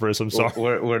you laugh, Bruce. I'm sorry.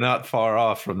 We're not far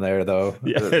off from there, though.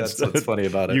 Yeah, that's what's funny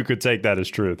about it. You could take that as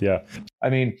truth, yeah.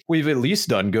 I mean, we've at least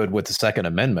done good with the Second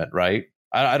Amendment, right?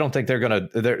 I don't think they're gonna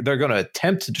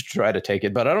attempt to try to take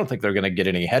it, but I don't think they're gonna get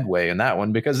any headway in that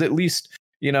one, because at least,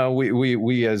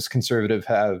 we as conservative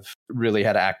have really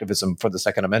had activism for the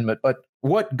Second Amendment. But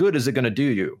what good is it going to do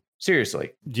you? Seriously.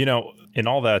 In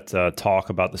all that talk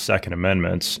about the Second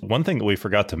Amendment, one thing that we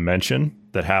forgot to mention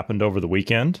that happened over the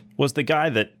weekend was the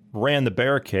guy that ran the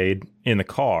barricade in the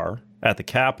car at the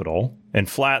Capitol and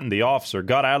flattened the officer,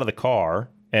 got out of the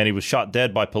car, and he was shot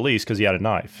dead by police because he had a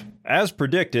knife. As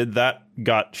predicted, that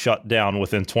got shut down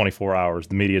within 24 hours.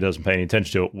 The media doesn't pay any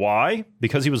attention to it. Why?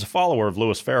 Because he was a follower of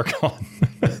Louis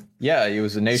Farrakhan. Yeah, he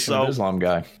was a Nation of Islam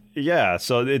guy. Yeah,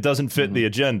 so it doesn't fit the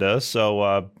agenda.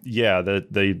 So,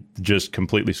 they just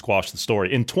completely squashed the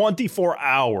story. In 24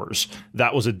 hours,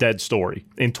 that was a dead story.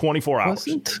 In 24 hours.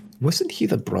 Wasn't he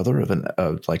the brother of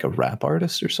a rap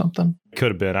artist or something?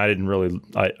 Could have been. I didn't really.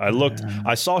 I looked.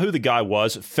 I saw who the guy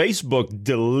was. Facebook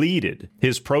deleted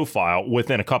his profile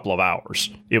within a couple of hours.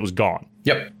 It was gone.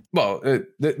 Yep. Well,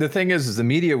 the thing is the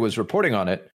media was reporting on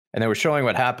it, and they were showing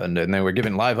what happened, and they were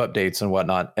giving live updates and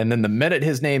whatnot. And then the minute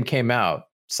his name came out,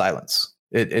 silence.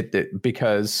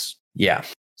 Because yeah.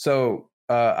 So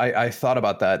I thought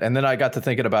about that, and then I got to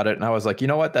thinking about it, and I was like, you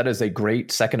know what? That is a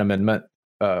great Second Amendment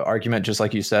argument, just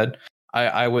like you said.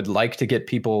 I would like to get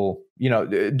people,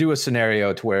 do a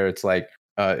scenario to where it's like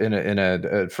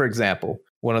for example,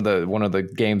 one of the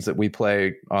games that we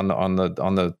play on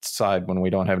the side when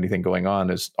we don't have anything going on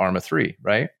is Arma 3,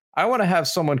 right? I want to have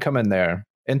someone come in there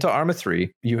into Arma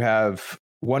 3. You have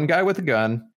one guy with a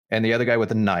gun and the other guy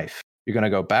with a knife. You're going to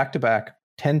go back to back,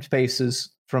 10 paces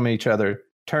from each other,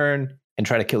 turn and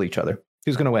try to kill each other.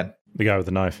 Who's going to win? The guy with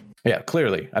the knife. Yeah,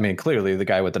 clearly. Clearly the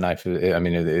guy with the knife, well,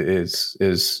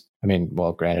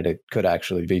 granted, it could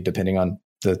actually be depending on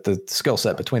the skill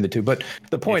set between the two. But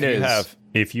the point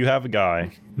if you have a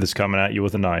guy that's coming at you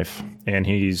with a knife and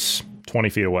he's 20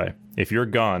 feet away, if you're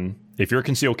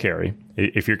concealed carry,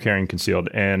 if you're carrying concealed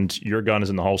and your gun is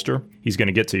in the holster, he's going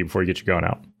to get to you before you get your gun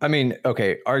out.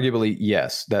 Okay, arguably,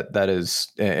 yes, that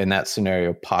is in that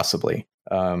scenario, possibly.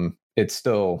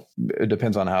 it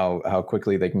depends on how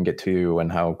quickly they can get to you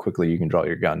and how quickly you can draw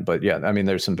your gun. But yeah, I mean,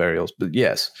 there's some variables. But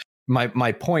yes,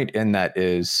 my point in that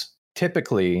is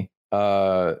typically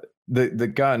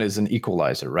the gun is an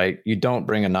equalizer, right? You don't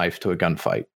bring a knife to a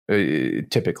gunfight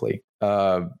typically.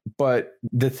 But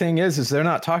the thing is they're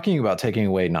not talking about taking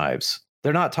away knives.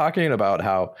 They're not talking about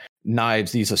how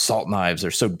knives, these assault knives,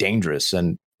 are so dangerous,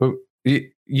 and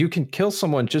you can kill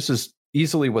someone just as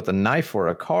easily with a knife or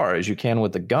a car as you can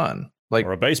with a gun,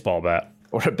 or a baseball bat.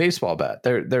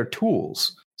 They're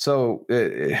tools. So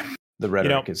the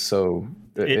rhetoric is so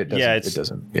it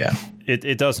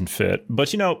doesn't fit.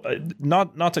 But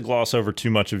not to gloss over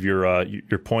too much of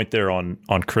your point there on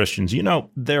Christians.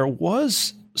 There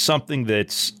was something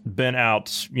that's been out,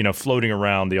 floating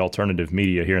around the alternative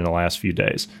media here in the last few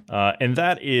days. And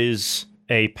that is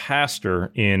a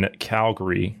pastor in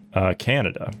Calgary,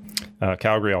 Canada,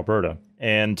 Calgary, Alberta.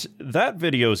 And that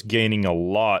video is gaining a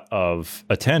lot of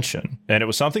attention. And it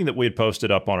was something that we had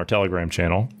posted up on our Telegram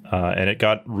channel, and it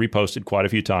got reposted quite a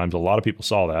few times. A lot of people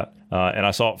saw that. And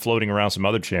I saw it floating around some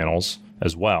other channels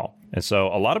as well. And so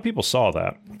a lot of people saw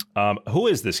that. Who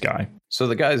is this guy? So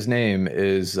the guy's name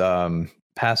is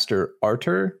Pastor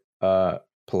Artur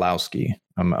Pawlowski.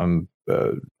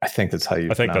 I think that's how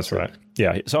you. I think that's right.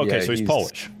 Yeah. So he's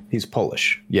Polish. He's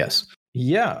Polish. Yes.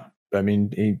 Yeah. I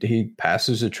mean, he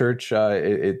pastors a church.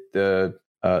 The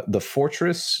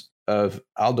Fortress of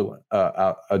Adullam,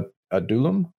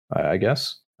 I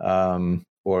guess,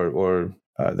 or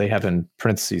they have in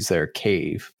parentheses there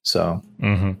cave. So,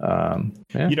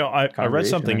 I read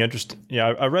something interesting. Yeah,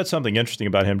 I read something interesting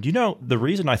about him. Do you know the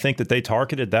reason I think that they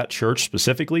targeted that church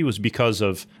specifically was because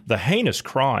of the heinous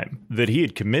crime that he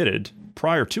had committed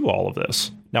prior to all of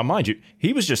this? Now, mind you,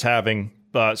 he was just having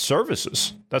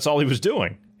services. That's all he was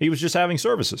doing. He was just having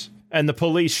services. And the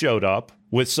police showed up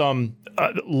with some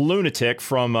lunatic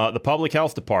from the public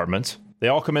health department. They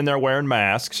all come in there wearing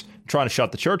masks, trying to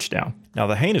shut the church down. Now,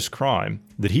 the heinous crime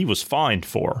that he was fined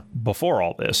for before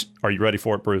all this, are you ready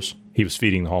for it, Bruce? He was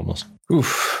feeding the homeless.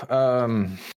 Oof.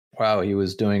 Wow, he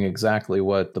was doing exactly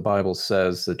what the Bible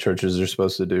says the churches are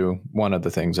supposed to do. One of the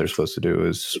things they're supposed to do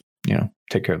is,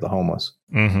 take care of the homeless.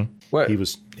 Mm-hmm. What? He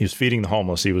was feeding the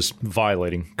homeless. He was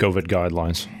violating COVID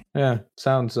guidelines. Yeah,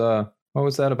 sounds. What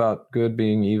was that about good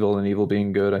being evil and evil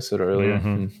being good? I said earlier.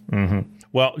 Mm-hmm. Mm-hmm.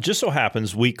 Well, just so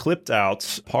happens we clipped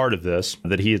out part of this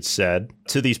that he had said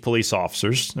to these police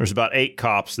officers. There's about 8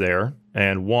 cops there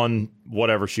and one,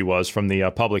 whatever she was, from the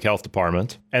public health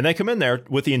department. And they come in there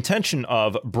with the intention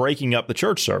of breaking up the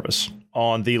church service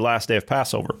on the last day of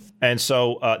Passover. And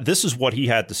so this is what he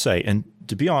had to say. And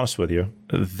to be honest with you,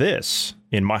 this,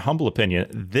 in my humble opinion,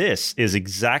 this is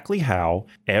exactly how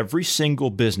every single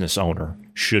business owner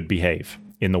should behave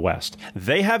in the West.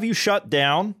 They have you shut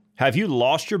down. Have you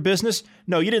lost your business?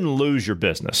 No, you didn't lose your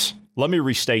business. Let me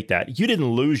restate that. You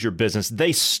didn't lose your business.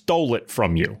 They stole it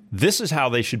from you. This is how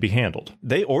they should be handled.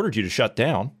 They ordered you to shut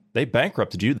down. They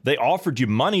bankrupted you. They offered you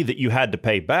money that you had to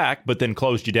pay back, but then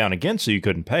closed you down again so you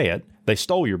couldn't pay it. They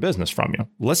stole your business from you.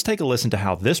 Let's take a listen to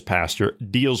how this pastor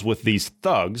deals with these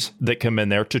thugs that come in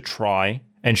there to try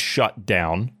and shut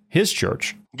down his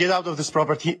church. Get out of this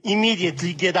property.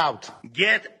 Immediately get out.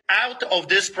 Get out of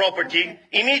this property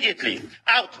immediately.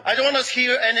 Out. I don't want to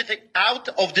hear anything. Out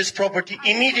of this property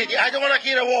immediately. I don't want to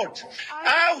hear a word.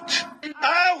 Out.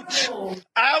 Out.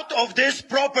 Out of this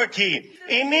property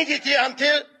immediately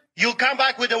until you come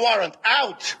back with a warrant.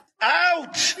 Out.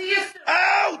 Out.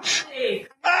 Out.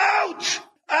 Out.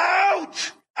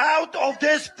 Out. Out of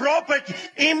this property.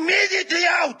 Immediately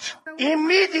out.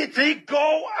 Immediately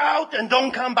go out and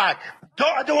don't come back.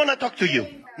 I don't want to talk to you.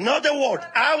 Not a word.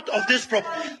 Out of this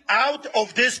property. Out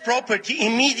of this property.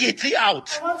 Immediately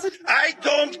out. I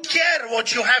don't care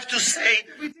what you have to say.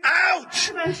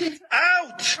 Out.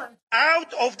 Out.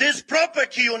 Out of this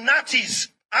property, you Nazis.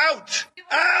 Out.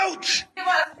 Out.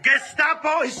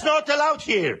 Gestapo is not allowed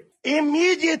here.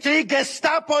 Immediately,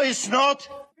 Gestapo is not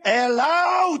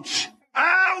allowed.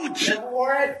 Out.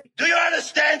 Do you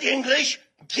understand English?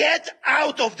 Get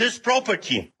out of this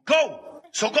property. Go.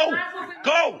 So go.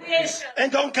 Go.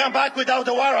 And don't come back without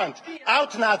a warrant.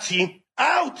 Out, Nazi.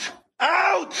 Out.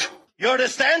 Out. You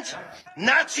understand?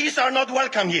 Nazis are not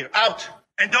welcome here. Out.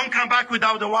 And don't come back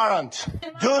without a warrant.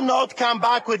 Do not come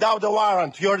back without a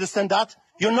warrant. You understand that?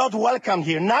 You're not welcome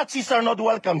here. Nazis are not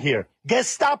welcome here.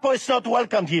 Gestapo is not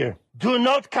welcome here. Do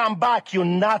not come back, you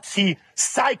Nazi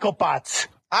psychopaths.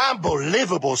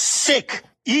 Unbelievable, sick,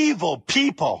 evil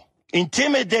people.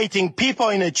 Intimidating people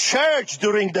in a church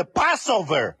during the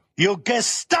Passover. You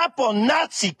Gestapo,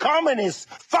 Nazi, communists,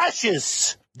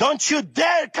 fascists. Don't you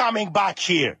dare coming back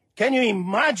here. Can you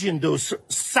imagine those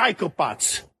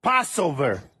psychopaths?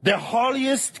 Passover, the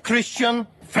holiest Christian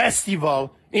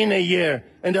festival in a year,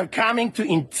 and they're coming to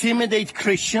intimidate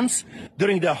Christians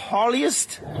during the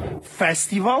holiest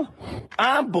festival?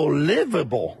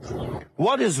 Unbelievable.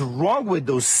 What is wrong with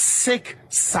those sick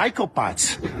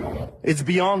psychopaths? It's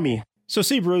beyond me. So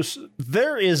see, Bruce,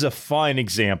 there is a fine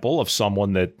example of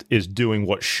someone that is doing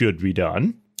what should be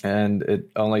done. And it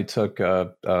only took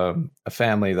a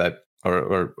family that,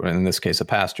 or in this case, a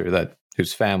pastor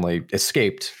whose family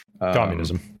escaped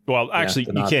communism. Well, actually,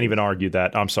 you can't even argue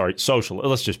that. I'm sorry.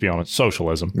 Let's just be honest.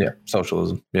 Socialism. Yeah.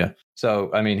 Socialism. Yeah. So,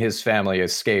 I mean, his family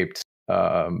escaped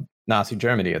Nazi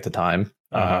Germany at the time.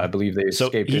 I believe they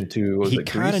escaped into he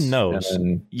kind of knows.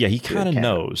 He kind of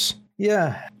knows.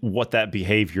 Yeah. What that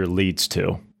behavior leads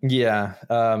to. Yeah.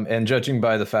 And judging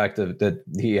by the fact that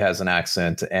he has an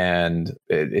accent and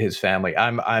his family,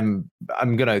 I'm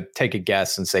going to take a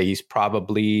guess and say he's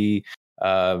probably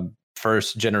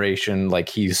first generation, like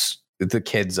he's the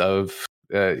kids of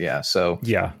so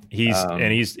he's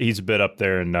a bit up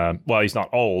there, and he's not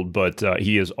old, but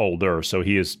he is older, so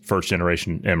he is first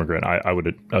generation immigrant, I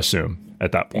would assume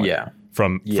at that point,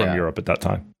 from Europe at that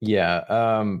time.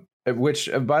 Which,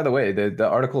 by the way, the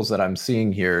articles that I'm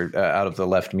seeing here out of the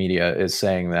left media is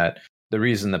saying that the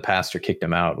reason the pastor kicked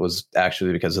him out was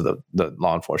actually because of the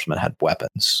law enforcement had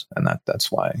weapons, and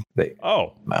that's why they kicked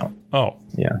him out.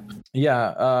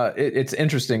 It's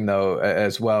interesting though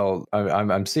as well.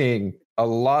 I'm seeing a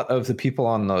lot of the people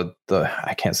on the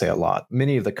I can't say a lot,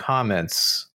 many of the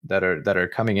comments that are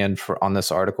coming in on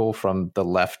this article from the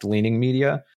left leaning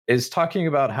media is talking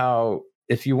about how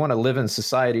if you want to live in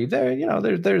society,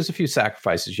 there's a few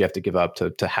sacrifices you have to give up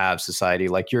to have society,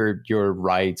 like your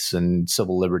rights and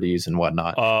civil liberties and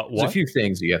whatnot. There's a few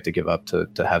things you have to give up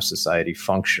to have society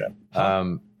function.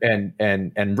 And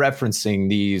referencing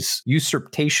these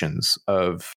usurpations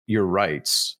of your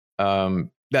rights,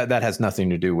 that has nothing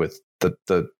to do with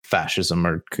the fascism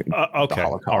or the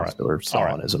Holocaust or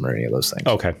Stalinism or any of those things.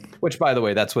 Okay. Which, by the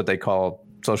way, that's what they call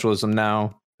socialism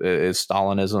now. Is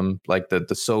Stalinism, like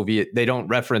the Soviet? They don't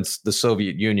reference the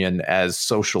Soviet Union as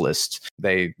socialist.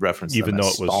 They reference even them though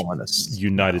as it was Stalinist.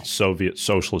 United Soviet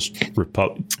Socialist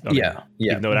Republic.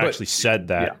 Even though it actually said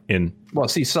that in. Well,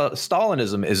 see,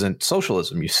 Stalinism isn't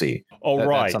socialism. You see.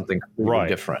 That's something completely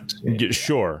different.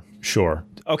 Sure.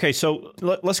 Okay, so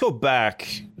let's go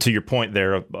back to your point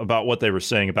there about what they were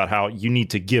saying about how you need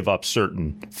to give up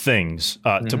certain things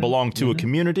to belong to a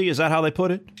community. Is that how they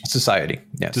put it? Society.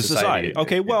 Yeah. To society.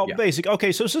 Okay, well, basic.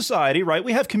 Okay, so society, right?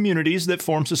 We have communities that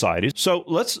form societies. So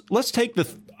let's take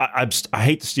I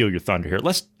hate to steal your thunder here.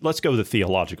 Let's go the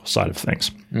theological side of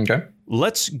things. Okay.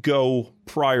 Let's go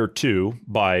prior to,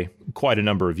 by quite a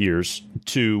number of years,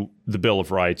 to the Bill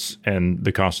of Rights and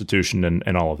the Constitution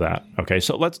and all of that. Okay,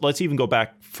 so let's even go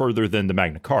back further than the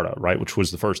Magna Carta, right, which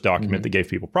was the first document that gave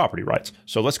people property rights.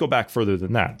 So let's go back further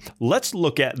than that. Let's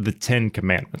look at the 10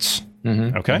 Commandments.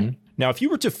 Okay. Now, if you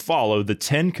were to follow the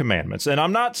 10 Commandments, and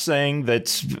I'm not saying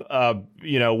that,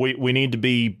 we need to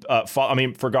be,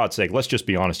 for God's sake, let's just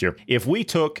be honest here. If we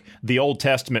took the Old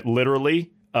Testament literally,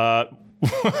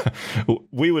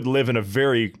 we would live in a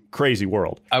very crazy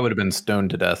world. I would have been stoned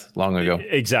to death long ago.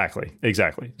 Exactly.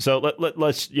 So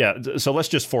let's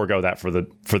just forego that for the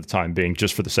time being,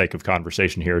 just for the sake of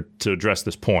conversation here to address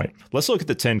this point. Let's look at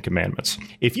the 10 Commandments.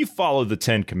 If you follow the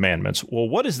 10 Commandments, well,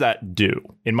 what does that do?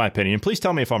 In my opinion, please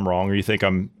tell me if I'm wrong or you think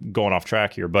I'm going off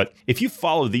track here. But if you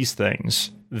follow these things,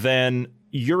 then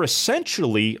you're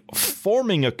essentially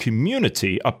forming a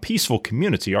community, a peaceful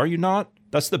community, are you not?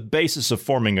 That's the basis of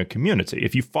forming a community.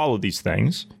 If you follow these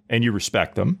things and you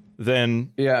respect them,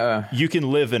 then you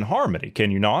can live in harmony,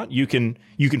 can you not? You can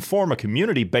form a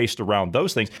community based around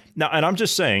those things. Now, and I'm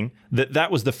just saying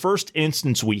that was the first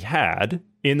instance we had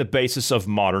in the basis of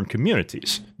modern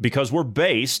communities, because we're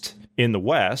based in the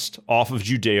West off of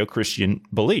Judeo-Christian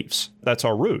beliefs. That's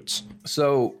our roots.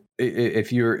 So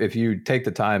if you take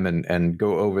the time and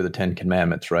go over the 10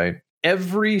 Commandments, right?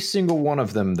 Every single one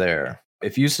of them there.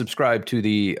 If you subscribe to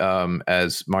the,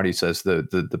 as Marty says,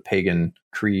 the pagan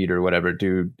creed or whatever,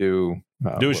 do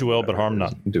as you will, but harm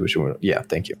none. Do as you will. Yeah,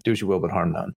 thank you. Do as you will, but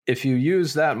harm none. If you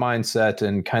use that mindset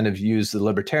and kind of use the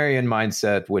libertarian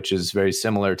mindset, which is very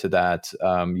similar to that,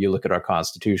 you look at our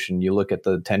Constitution, you look at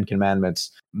the 10 Commandments,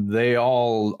 they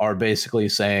all are basically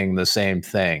saying the same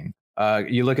thing.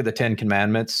 You look at the 10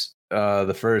 Commandments.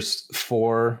 The first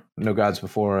 4, no gods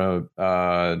before,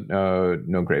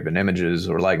 no graven images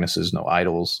or likenesses, no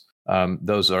idols.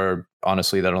 Those are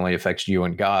honestly, that only affects you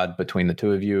and God between the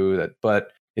two of you.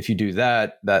 But if you do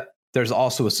that there's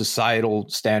also a societal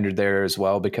standard there as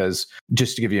well, because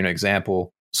just to give you an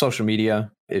example, social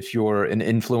media If you're an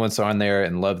influencer on there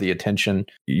and love the attention,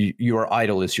 your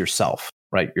idol is yourself,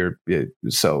 right?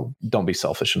 So don't be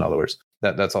selfish. In other words,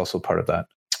 that's also part of that.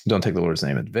 Don't take the Lord's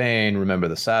name in vain. Remember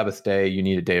the Sabbath day. You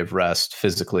need a day of rest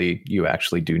physically. You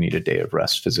actually do need a day of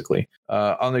rest physically.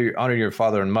 Honor your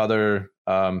father and mother.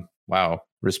 Wow.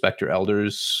 Respect your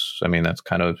elders. I mean, that's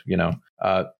kind of,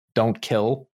 don't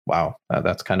kill. Wow.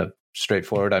 That's kind of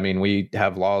straightforward. I mean, we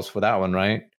have laws for that one,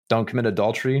 right? Don't commit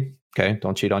adultery. Okay.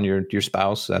 Don't cheat on your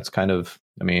spouse. That's kind of,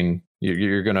 I mean,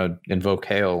 you're going to invoke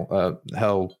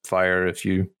hellfire if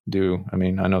you do. I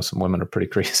mean, I know some women are pretty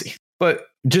crazy. But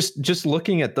just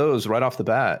looking at those right off the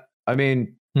bat, I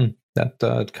mean,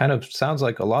 that kind of sounds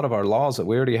like a lot of our laws that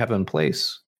we already have in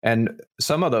place. And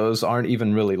some of those aren't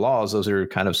even really laws. Those are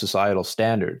kind of societal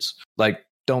standards. Like,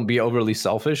 don't be overly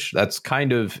selfish. That's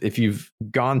kind of, if you've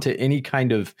gone to any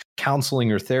kind of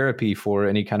counseling or therapy for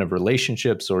any kind of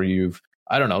relationships, or you've,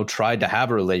 I don't know, tried to have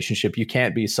a relationship, you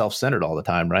can't be self-centered all the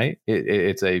time, right?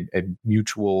 It's a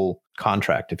mutual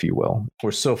contract, if you will.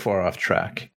 We're so far off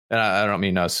track. And I don't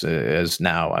mean us as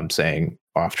now, I'm saying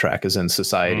off track as in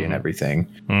society and everything.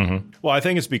 Mm-hmm. Well, I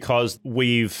think it's because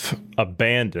we've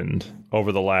abandoned,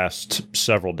 over the last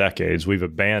several decades, we've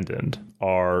abandoned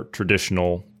our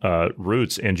traditional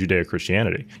roots in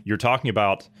Judeo-Christianity. You're talking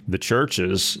about the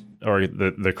churches or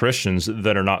the Christians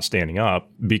that are not standing up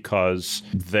because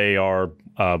they are,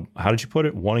 how did you put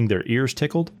it, wanting their ears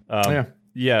tickled? Yeah.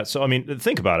 Yeah. So, I mean,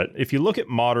 think about it. If you look at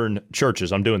modern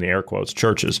churches, I'm doing the air quotes,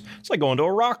 churches, it's like going to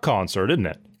a rock concert, isn't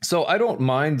it? So I don't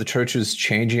mind the churches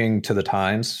changing to the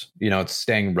times, it's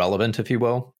staying relevant, if you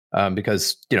will,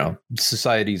 because,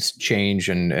 societies change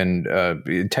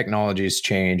and technologies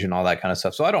change and all that kind of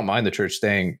stuff. So I don't mind the church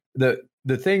staying. The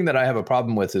thing that I have a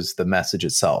problem with is the message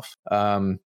itself.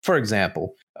 For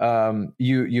example,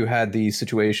 you had the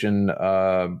situation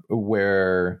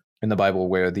where in the Bible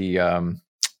where the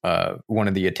one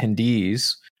of the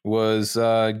attendees was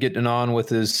getting on with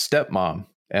his stepmom,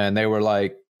 and they were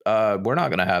like, we're not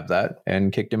going to have that,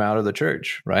 and kicked him out of the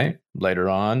church, right? Later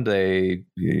on, they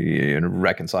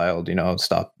reconciled,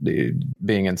 stopped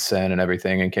being in sin and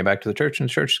everything, and came back to the church, and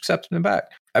the church accepted him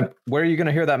back. Where are you going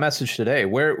to hear that message today?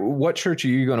 What church are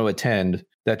you going to attend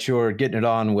that you're getting it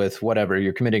on with whatever,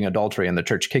 you're committing adultery, and the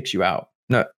church kicks you out?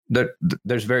 No,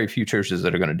 there's very few churches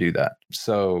that are going to do that.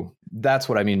 So that's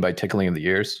what I mean by tickling of the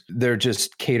ears. They're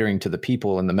just catering to the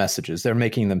people and the messages. They're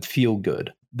making them feel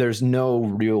good. There's no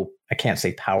real, I can't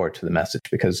say power to the message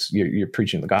because you're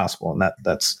preaching the gospel, and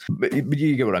but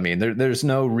you get what I mean. There's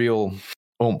no real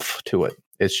oomph to it.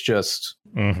 It's just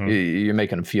you're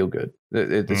making them feel good.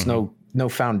 It's no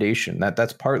foundation.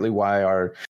 That's partly why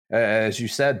our, as you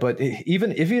said. But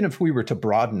even if we were to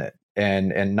broaden it,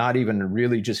 and not even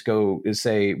really just go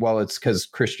say, well, it's because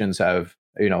Christians have,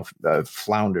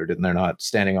 floundered and they're not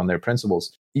standing on their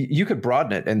principles. You could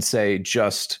broaden it and say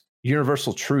just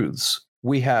universal truths.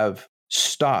 We have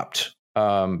stopped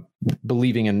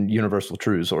believing in universal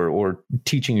truths or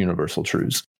teaching universal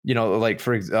truths. Like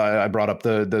I brought up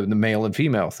the male and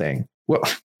female thing. Well,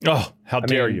 how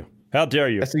dare you? How dare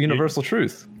you? That's a universal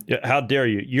truth. Yeah, how dare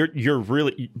you? You're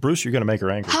really, Bruce, you're going to make her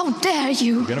angry. How dare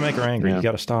you? You're going to make her angry. Yeah. You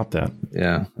got to stop that.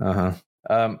 Yeah.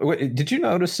 Did you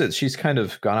notice that she's kind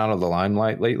of gone out of the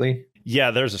limelight lately?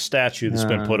 Yeah, there's a statue that's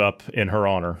been put up in her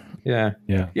honor. Yeah.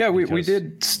 We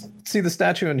did see the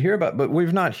statue and hear about, but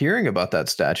we're not hearing about that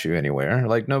statue anywhere.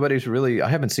 Like nobody's really, I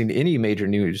haven't seen any major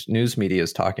news media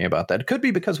is talking about that. It could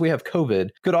be because we have COVID.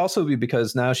 Could also be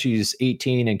because now she's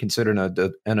 18 and considered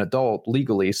an adult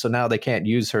legally. So now they can't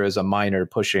use her as a minor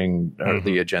pushing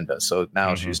the agenda. So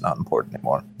now she's not important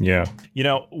anymore. Yeah.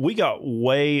 We got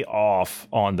way off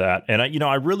on that. And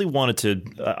I really wanted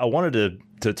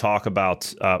to talk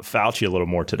about Fauci a little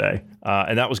more today.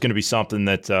 And that was going to be something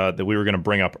that we were going to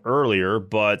bring up earlier,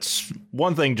 but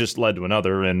one thing just led to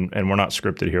another, and we're not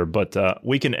scripted here, but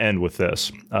we can end with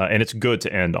this, and it's good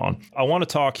to end on. I want to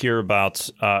talk here about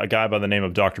a guy by the name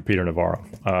of Dr. Peter Navarro.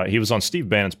 He was on Steve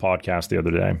Bannon's podcast the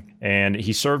other day, and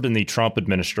he served in the Trump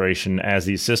administration as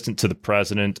the assistant to the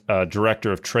president,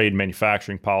 director of trade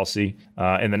manufacturing policy,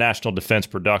 and the National Defense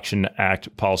Production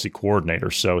Act policy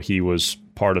coordinator. So he was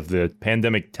part of the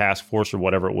pandemic task force or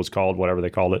whatever it was called, whatever they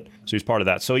called it. So he's part of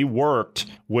that. So he worked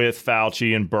with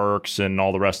Fauci and Birx and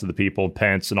all the rest of the people,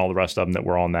 Pence and all the rest of them that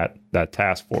were on that that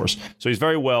task force. So he's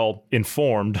very well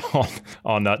informed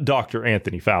on Dr.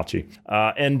 Anthony Fauci.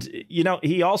 And,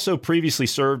 he also previously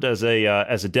served as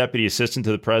a deputy assistant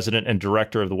to the president and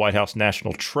director of the White House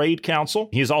National Trade Council.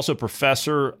 He is also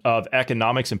professor of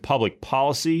economics and public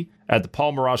policy at the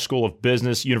Paul Merage School of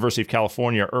Business, University of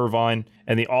California, Irvine,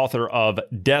 and the author of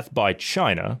Death by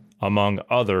China, among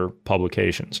other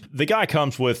publications. The guy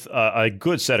comes with a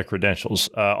good set of credentials.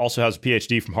 Also has a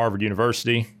PhD from Harvard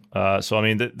University. So, I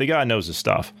mean, the guy knows his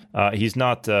stuff. He's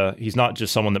not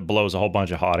just someone that blows a whole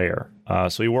bunch of hot air.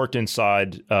 So he worked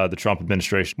inside the Trump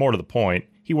administration. More to the point,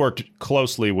 he worked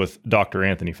closely with Dr.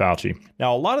 Anthony Fauci.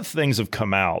 Now, a lot of things have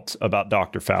come out about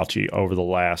Dr. Fauci over the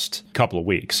last couple of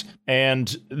weeks.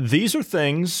 And these are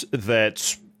things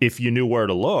that if you knew where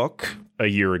to look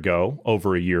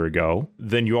over a year ago,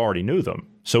 then you already knew them.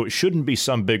 So it shouldn't be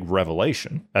some big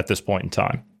revelation at this point in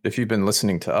time. If you've been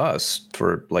listening to us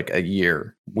for like a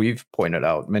year, we've pointed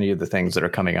out many of the things that are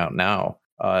coming out now.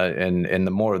 And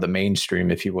the more of the mainstream,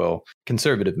 if you will,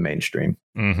 conservative mainstream.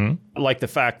 Mm-hmm. Like the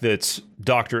fact that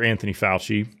Dr. Anthony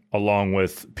Fauci, along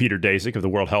with Peter Daszak of the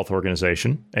World Health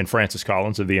Organization and Francis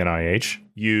Collins of the NIH,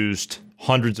 used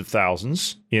hundreds of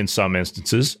thousands in some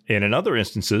instances, and in other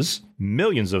instances,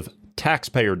 millions of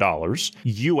taxpayer dollars,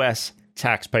 U.S.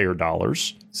 taxpayer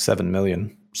dollars. 7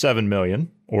 million. 7 million,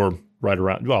 or right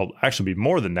around, well, actually be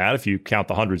more than that if you count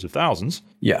the hundreds of thousands.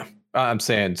 Yeah. I'm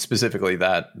saying specifically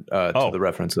that to the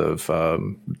reference of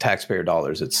taxpayer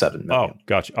dollars, it's 7 million. Oh,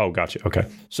 gotcha. Okay.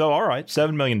 So, all right,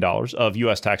 $7 million of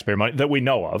U.S. taxpayer money that we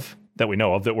know of, that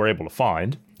we're able to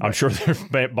find. I'm sure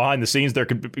behind the scenes there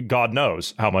could be, God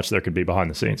knows how much there could be behind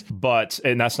the scenes.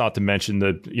 And that's not to mention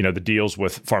the deals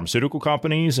with pharmaceutical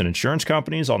companies and insurance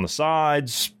companies on the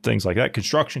sides, things like that,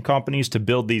 construction companies to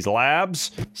build these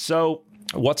labs. So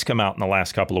what's come out in the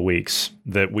last couple of weeks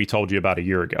that we told you about a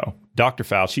year ago? Dr.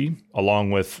 Fauci,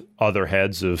 along with other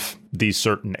heads of these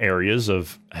certain areas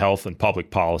of health and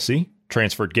public policy,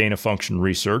 transferred gain-of-function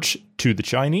research to the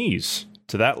Chinese,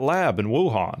 to that lab in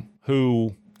Wuhan,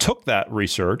 who took that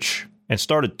research and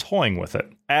started toying with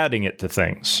it, adding it to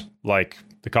things like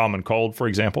the common cold, for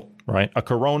example, right? A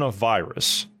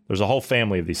coronavirus. There's a whole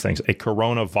family of these things. A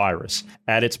coronavirus.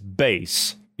 At its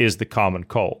base is the common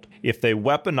cold. If they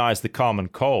weaponize the common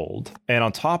cold, and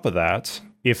on top of that,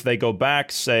 if they go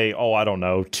back, say,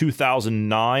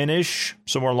 2009-ish,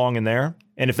 somewhere along in there,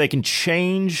 and if they can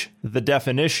change the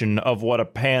definition of what a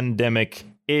pandemic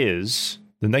is,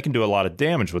 then they can do a lot of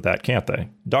damage with that, can't they?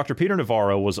 Dr. Peter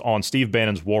Navarro was on Steve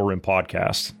Bannon's War Room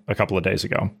podcast a couple of days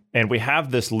ago, and we have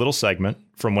this little segment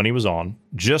from when he was on.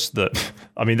 This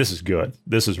is good.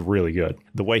 This is really good,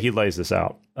 the way he lays this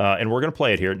out. And we're going to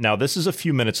play it here. Now, this is a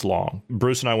few minutes long.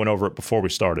 Bruce and I went over it before we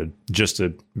started, just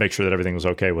to make sure that everything was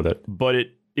okay with it. But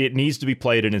it needs to be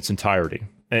played in its entirety.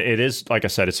 It is, like I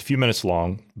said, it's a few minutes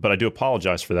long, but I do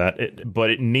apologize for that.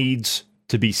 But it needs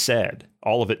to be said.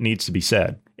 All of it needs to be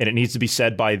said. And it needs to be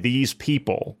said by these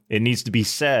people. It needs to be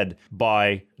said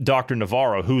by Dr.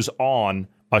 Navarro, who's on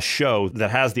a show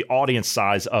that has the audience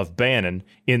size of Bannon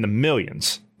in the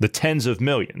millions, the tens of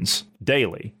millions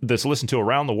daily, that's listened to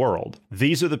around the world.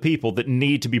 These are the people that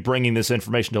need to be bringing this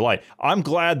information to light. I'm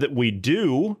glad that we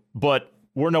do, but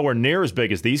we're nowhere near as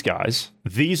big as these guys.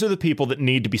 These are the people that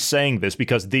need to be saying this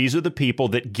because these are the people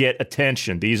that get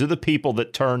attention. These are the people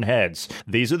that turn heads.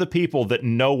 These are the people that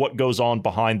know what goes on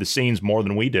behind the scenes more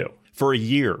than we do. For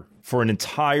an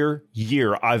entire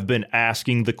year, I've been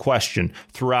asking the question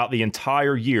throughout the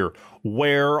entire year,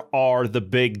 where are the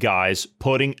big guys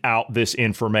putting out this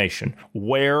information?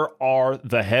 Where are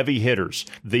the heavy hitters?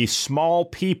 The small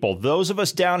people, those of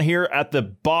us down here at the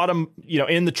bottom,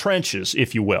 in the trenches,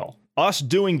 if you will. Us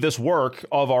doing this work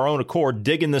of our own accord,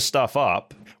 digging this stuff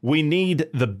up, we need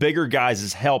the bigger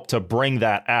guys' help to bring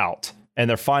that out. And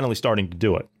they're finally starting to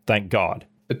do it. Thank God.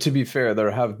 But to be fair,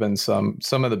 there have been some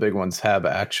of the big ones have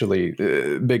actually,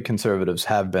 big conservatives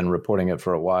have been reporting it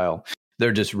for a while.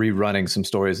 They're just rerunning some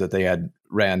stories that they had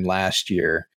ran last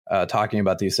year, talking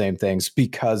about these same things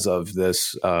because of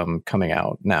this coming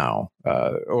out now,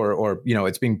 or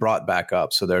it's being brought back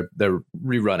up. So they're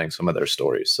rerunning some of their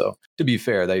stories. So to be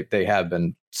fair, they have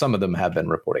been, some of them have been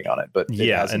reporting on it, but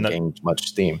it hasn't gained much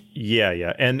steam.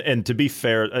 Yeah. And to be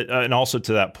fair, and also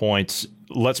to that point,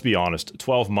 let's be honest,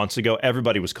 12 months ago,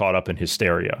 everybody was caught up in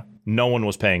hysteria. No one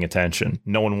was paying attention.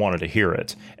 No one wanted to hear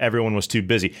it. Everyone was too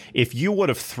busy. If you would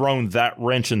have thrown that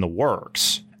wrench in the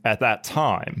works at that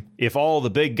time, if all the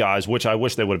big guys, which I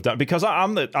wish they would have done, because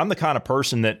I'm the kind of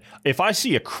person that if I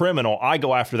see a criminal, I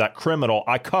go after that criminal,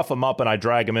 I cuff them up and I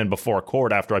drag them in before a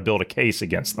court after I build a case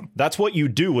against them. That's what you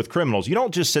do with criminals. You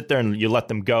don't just sit there and you let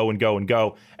them go and go and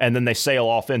go, and then they sail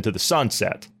off into the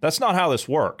sunset. That's not how this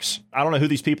works. I don't know who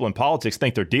these people in politics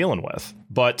think they're dealing with,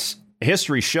 but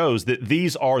history shows that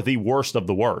these are the worst of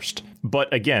the worst.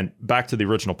 But again, back to the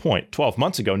original point, 12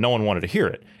 months ago, no one wanted to hear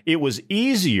it. It was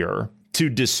easier to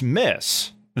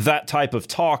dismiss that type of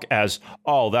talk as,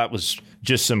 oh, that was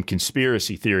just some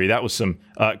conspiracy theory. That was some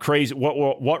crazy.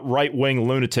 What right-wing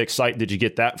lunatic site did you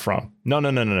get that from?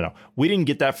 No. We didn't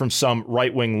get that from some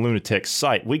right-wing lunatic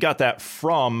site. We got that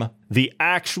from the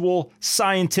actual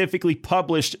scientifically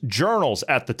published journals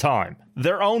at the time.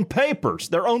 Their own papers,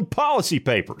 their own policy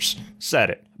papers said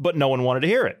it, but no one wanted to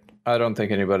hear it. I don't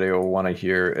think anybody will want to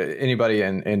hear anybody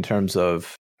in terms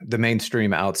of the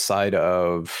mainstream outside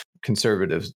of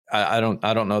conservatives. I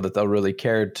don't know that they'll really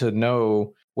care to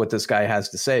know what this guy has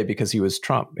to say because he was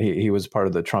Trump. He was part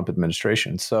of the Trump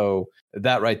administration. So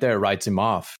that right there writes him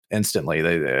off instantly.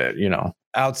 They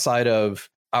outside of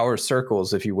our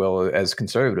circles, if you will, as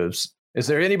conservatives, is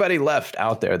there anybody left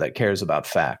out there that cares about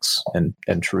facts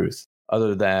and truth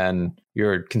other than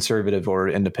your conservative or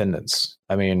independents?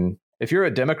 I mean, if you're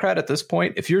a Democrat at this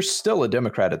point, if you're still a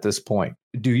Democrat at this point,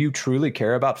 do you truly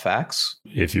care about facts?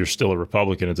 If you're still a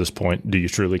Republican at this point, do you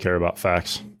truly care about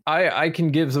facts? I can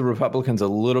give the Republicans a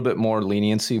little bit more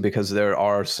leniency because there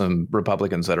are some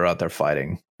Republicans that are out there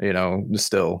fighting,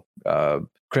 still.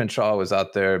 Crenshaw was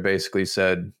out there, basically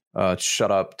said, shut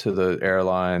up to the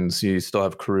airlines. You still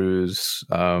have Cruz,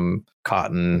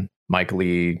 Cotton, Mike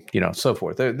Lee, so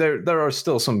forth. There are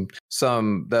still some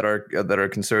that are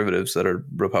conservatives that are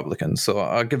Republicans. So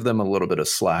I'll give them a little bit of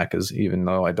slack, as even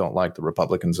though I don't like the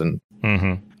Republicans. And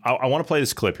I want to play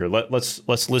this clip here.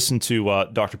 Let's listen to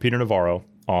Dr. Peter Navarro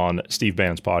on Steve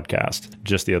Bannon's podcast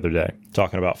just the other day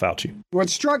talking about Fauci. What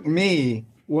struck me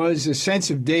was a sense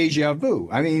of deja vu.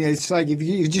 I mean, it's like if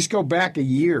you just go back a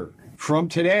year from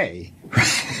today.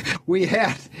 We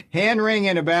had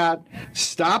hand-wringing about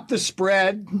stop the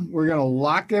spread. We're going to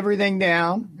lock everything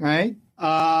down, right?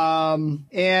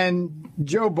 And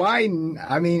Joe Biden,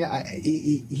 I mean,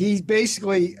 he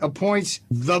basically appoints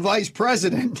the vice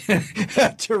president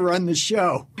to run the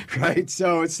show, right?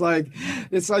 So it's like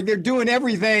they're doing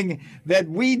everything that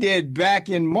we did back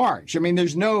in March. I mean,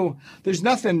 there's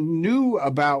nothing new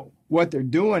about what they're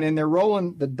doing, and they're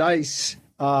rolling the dice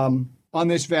on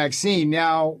this vaccine.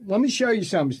 Now, let me show you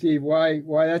something, Steve, why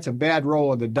that's a bad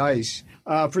roll of the dice.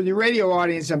 For the radio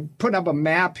audience, I'm putting up a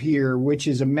map here, which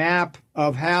is a map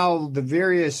of how the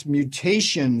various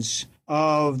mutations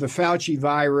of the Fauci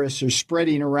virus are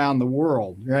spreading around the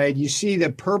world, right? You see the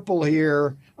purple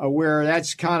here, where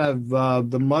that's kind of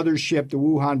the mothership, the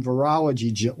Wuhan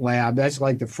Virology Lab. That's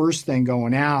like the first thing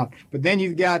going out. But then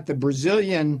you've got the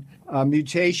Brazilian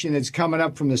mutation that's coming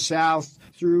up from the south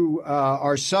through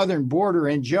our southern border.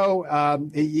 And Joe,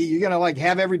 you're going to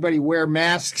have everybody wear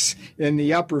masks in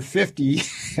the upper 50.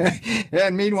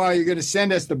 And meanwhile, you're going to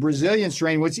send us the Brazilian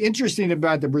strain. What's interesting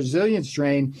about the Brazilian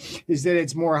strain is that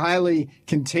it's more highly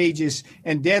contagious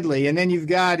and deadly. And then you've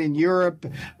got in Europe,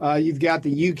 you've got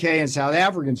the UK and South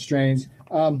African strains.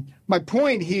 My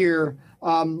point here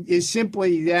is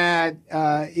simply that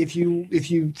if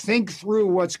you think through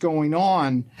what's going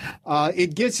on,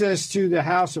 it gets us to the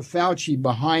house of Fauci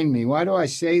behind me. Why do I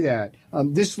say that?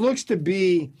 This looks to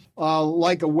be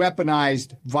like a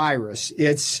weaponized virus.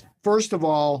 It's, first of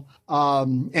all,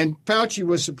 and Fauci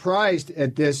was surprised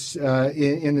at this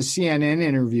in the CNN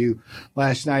interview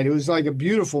last night. It was like a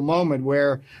beautiful moment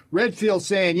where Redfield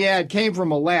saying, yeah, it came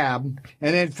from a lab.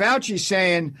 And then Fauci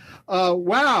saying,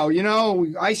 wow,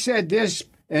 I said this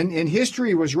and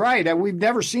history was right. We've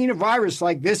never seen a virus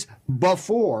like this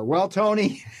before. Well,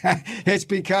 Tony, it's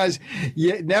because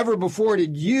never before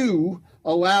did you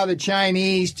allow the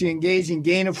Chinese to engage in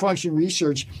gain-of-function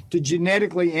research to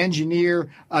genetically engineer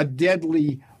a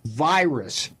deadly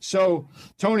virus. So,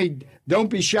 Tony,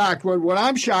 don't be shocked. What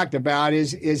I'm shocked about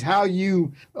is how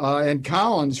you and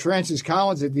Francis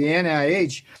Collins at the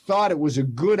NIH, thought it was a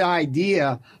good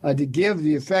idea to give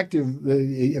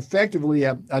effectively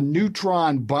a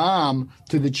neutron bomb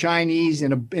to the Chinese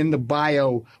in the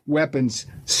bioweapons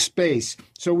space.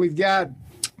 So we've got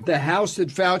the house that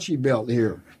Fauci built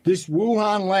here. This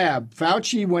Wuhan lab,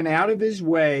 Fauci went out of his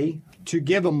way to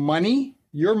give them money,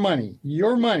 your money,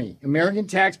 American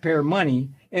taxpayer money,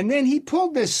 and then he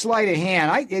pulled this sleight of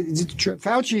hand.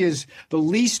 Fauci is the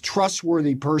least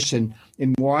trustworthy person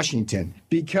in Washington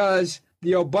because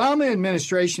The Obama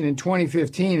administration in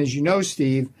 2015, as you know,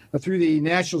 Steve, through the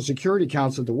National Security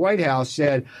Council at the White House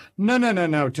said,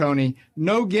 no, Tony,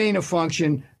 no gain of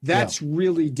function. That's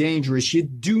really dangerous. You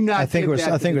do not. It was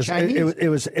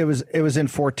in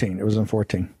 14. It was in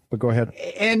 14. But go ahead.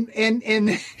 And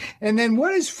then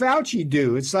what does Fauci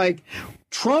do? It's like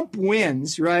Trump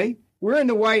wins, right? We're in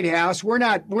the White House. We're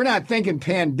not thinking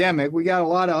pandemic. We got a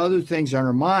lot of other things on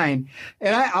our mind.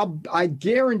 And I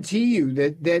guarantee you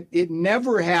that it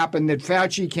never happened that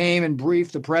Fauci came and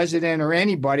briefed the president or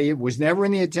anybody. It was never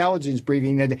in the intelligence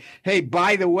briefing that, hey,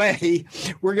 by the way,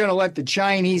 we're going to let the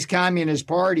Chinese Communist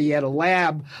Party at a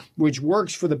lab which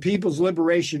works for the People's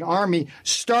Liberation Army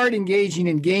start engaging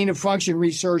in gain of function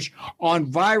research on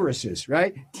viruses,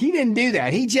 right? He didn't do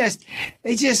that.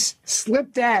 They just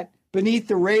slipped that beneath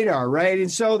the radar, right? And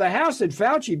so the House at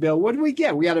Fauci bill, what do we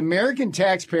get? We got American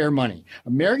taxpayer money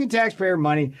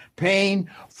paying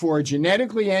for a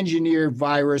genetically engineered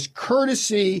virus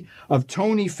courtesy of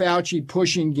Tony Fauci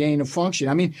pushing gain of function.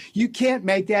 I mean, you can't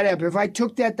make that up. If I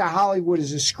took that to Hollywood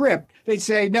as a script, they'd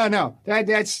say, no,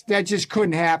 that just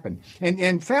couldn't happen.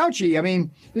 And Fauci, I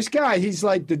mean, this guy, he's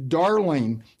like the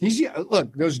darling.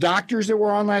 Look, those doctors that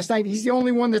were on last night, he's the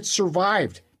only one that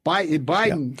survived.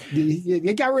 Biden,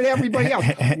 they got rid of everybody else.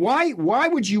 Why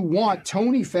would you want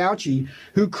Tony Fauci,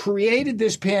 who created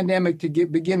this pandemic to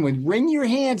begin with? Wring your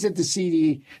hands at the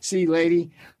CDC,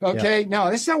 lady. Okay? No,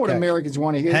 that's not what Americans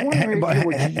want to hear. They want to hear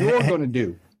what you're going to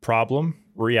do. Problem,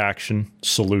 reaction,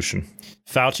 solution.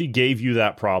 Fauci gave you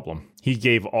that problem. He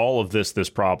gave all of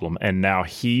this problem, and now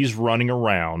he's running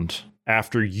around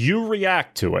after you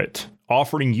react to it,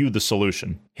 offering you the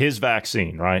solution. His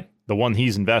vaccine, right? The one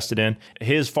he's invested in,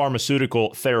 his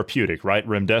pharmaceutical therapeutic, right?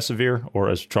 Remdesivir, or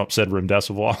as Trump said,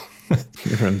 remdesivir.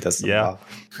 Remdesivir. Yeah.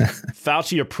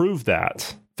 Fauci approved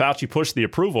that. Fauci pushed the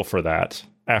approval for that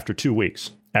after 2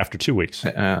 weeks.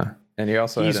 And he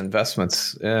also had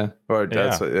investments. Yeah. Or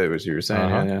that's what it was you were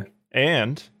saying. Yeah.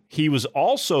 And he was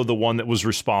also the one that was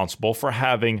responsible for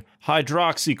having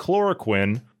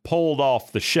hydroxychloroquine pulled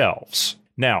off the shelves.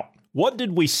 Now, what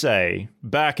did we say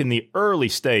back in the early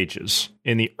stages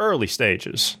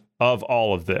of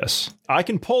all of this? I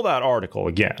can pull that article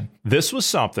again. This was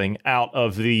something out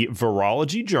of the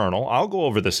Virology Journal. I'll go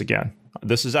over this again.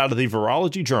 This is out of the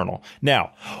Virology Journal.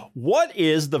 Now, what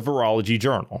is the Virology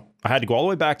Journal? I had to go all the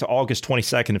way back to August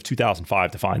 22nd of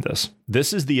 2005 to find this.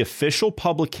 This is the official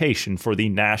publication for the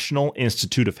National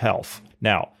Institute of Health.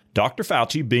 Now, Dr.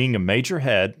 Fauci, being a major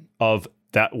head of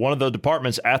that one of the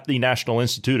departments at the National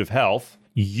Institute of Health,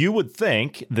 you would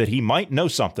think that he might know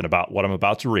something about what I'm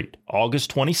about to read.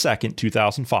 August 22nd,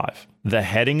 2005. The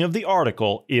heading of the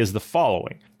article is the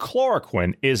following.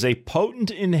 Chloroquine is a potent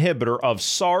inhibitor of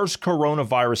SARS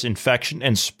coronavirus infection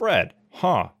and spread.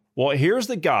 Well, here's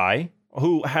the guy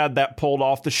who had that pulled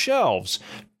off the shelves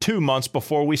 2 months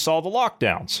before we saw the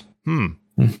lockdowns.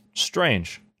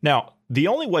 Strange. Now, the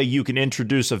only way you can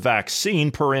introduce a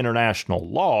vaccine per international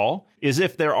law is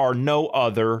if there are no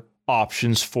other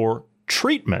options for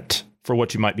treatment for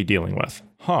what you might be dealing with.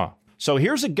 So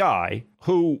here's a guy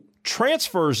who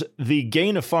transfers the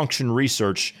gain of function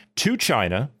research to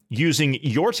China using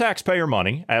your taxpayer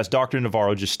money, as Dr.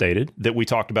 Navarro just stated, that we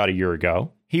talked about a year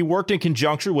ago. He worked in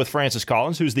conjunction with Francis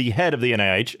Collins, who's the head of the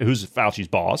NIH, who's Fauci's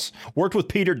boss, worked with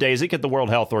Peter Daszak at the World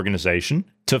Health Organization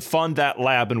to fund that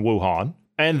lab in Wuhan.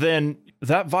 And then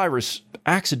that virus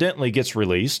accidentally gets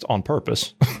released on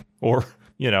purpose, or,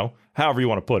 however you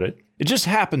want to put it. It just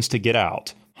happens to get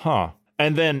out.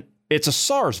 And then it's a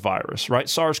SARS virus, right?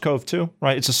 SARS-CoV-2,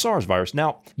 right? It's a SARS virus.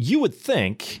 Now, you would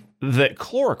think that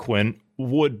chloroquine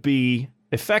would be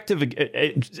effective,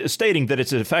 stating that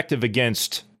it's effective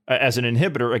against, as an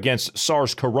inhibitor against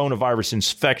SARS coronavirus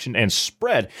infection and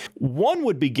spread. One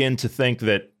would begin to think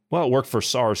that, well, it worked for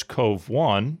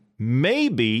SARS-CoV-1.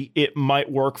 Maybe it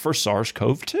might work for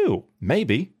SARS-CoV-2.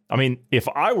 Maybe. I mean, if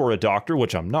I were a doctor,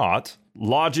 which I'm not,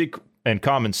 logic and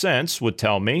common sense would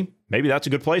tell me maybe that's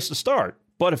a good place to start.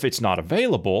 But if it's not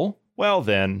available, well,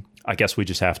 then I guess we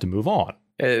just have to move on.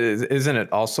 Isn't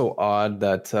it also odd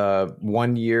that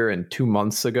 1 year and 2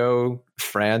 months ago,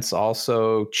 France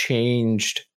also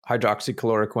changed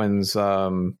hydroxychloroquine's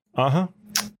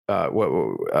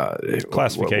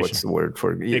classification? What's the word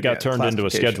for it? It got turned into a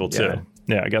Schedule 2.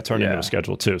 Yeah, it got turned into a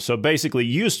Schedule 2. So basically,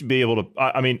 you used to be able to,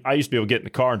 I used to be able to get in the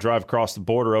car and drive across the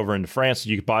border over into France, and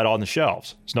you could buy it on the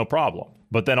shelves. It's no problem.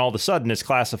 But then all of a sudden, it's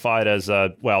classified as,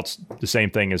 it's the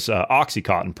same thing as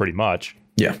Oxycontin, pretty much.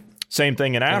 Yeah. Same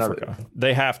thing in Africa.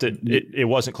 They have to, it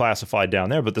wasn't classified down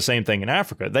there, but the same thing in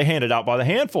Africa. They hand it out by the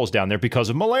handfuls down there because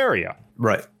of malaria.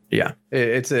 Right. Yeah.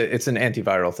 It's an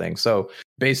antiviral thing. So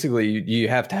basically you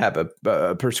have to have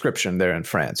a prescription there in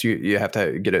France. You have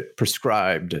to get it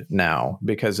prescribed now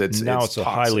because it's a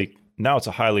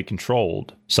highly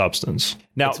controlled substance.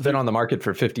 Now it's been on the market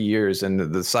for 50 years, and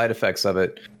the side effects of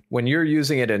it, when you're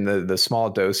using it in the small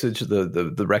dosage,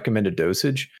 the recommended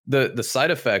dosage, the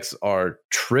side effects are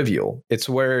trivial. It's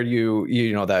where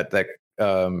you know that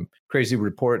crazy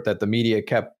report that the media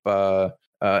kept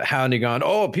hounding on.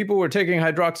 Oh, people were taking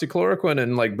hydroxychloroquine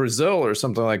in like Brazil or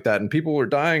something like that, and people were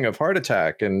dying of heart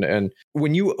attack. And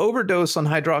when you overdose on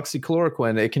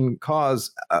hydroxychloroquine, it can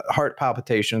cause heart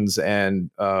palpitations and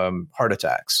heart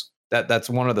attacks. That's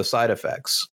one of the side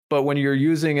effects. But when you're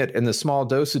using it in the small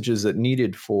dosages that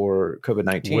needed for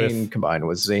COVID-19 combined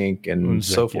with zinc and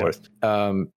so forth,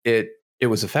 it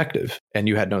was effective and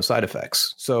you had no side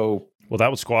effects. So, well, that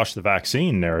would squash the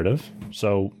vaccine narrative.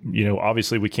 So,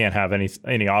 obviously we can't have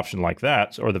any option like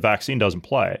that, or the vaccine doesn't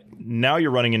play. Now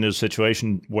you're running into a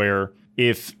situation where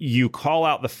if you call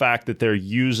out the fact that they're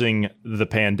using the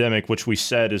pandemic, which we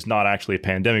said is not actually a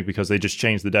pandemic because they just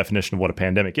changed the definition of what a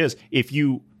pandemic is. If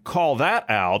you call that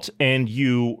out and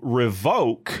you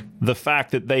revoke the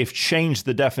fact that they've changed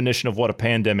the definition of what a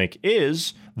pandemic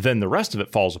is, then the rest of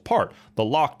it falls apart. The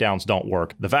lockdowns don't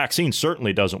work. The vaccine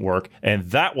certainly doesn't work, and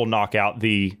that will knock out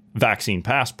the vaccine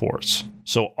passports.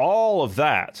 So all of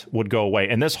that would go away.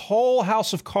 And this whole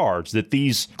house of cards that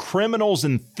these criminals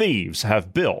and thieves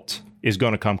have built is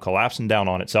going to come collapsing down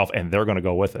on itself, and they're going to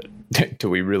go with it. Do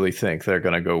we really think they're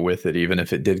going to go with it, even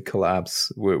if it did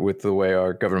collapse with the way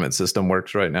our government system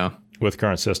works right now? With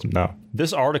current system, no.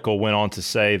 This article went on to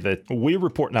say that we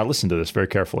report, now listen to this very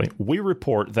carefully, we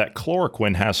report that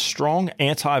chloroquine has strong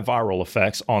antiviral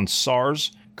effects on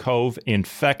SARS-CoV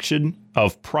infection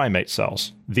of primate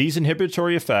cells. These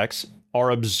inhibitory effects are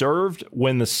observed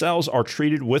when the cells are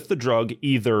treated with the drug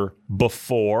either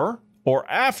before or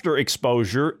after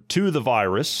exposure to the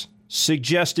virus,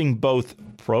 suggesting both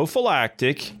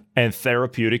prophylactic and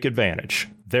therapeutic advantage.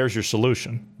 There's your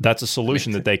solution. That's a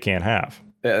solution that they can't have.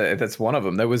 That's one of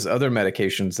them. There was other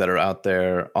medications that are out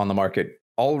there on the market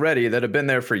already that have been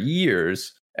there for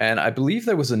years. And I believe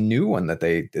there was a new one that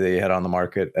they had on the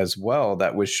market as well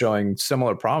that was showing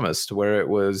similar promise, to where it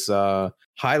was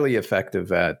highly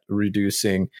effective at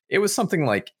reducing. It was something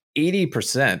like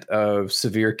 80% of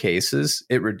severe cases.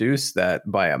 It reduced that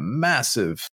by a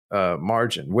massive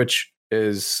margin, which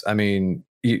is, I mean,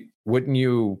 wouldn't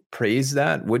you praise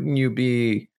that? Wouldn't you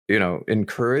be,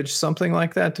 encourage something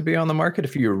like that to be on the market?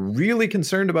 If you're really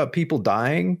concerned about people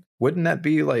dying, wouldn't that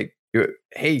be like,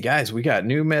 hey guys, we got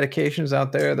new medications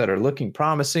out there that are looking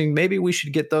promising. Maybe we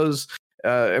should get those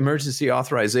emergency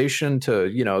authorization to,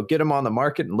 get them on the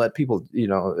market and let people,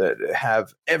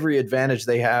 have every advantage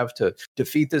they have to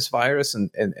defeat this virus. And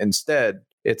instead,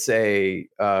 it's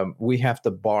we have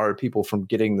to bar people from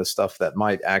getting the stuff that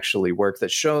might actually work,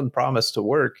 that's shown promise to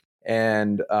work,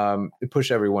 and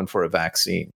push everyone for a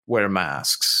vaccine, wear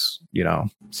masks,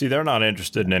 See, they're not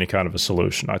interested in any kind of a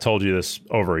solution. I told you this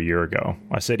over a year ago.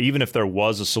 I said, even if there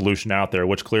was a solution out there,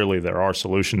 which clearly there are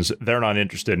solutions, they're not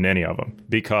interested in any of them.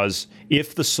 Because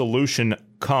if the solution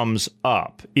comes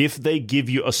up, if they give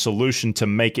you a solution to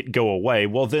make it go away,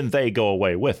 well, then they go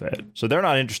away with it. So they're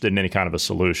not interested in any kind of a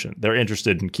solution. They're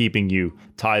interested in keeping you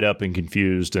tied up and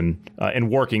confused and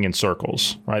working in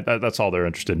circles, right? That's all they're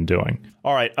interested in doing.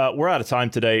 All right, we're out of time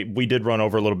today. We did run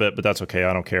over a little bit, but that's okay.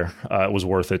 I don't care. It was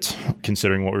worth it,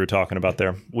 considering what we were talking about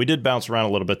there. We did bounce around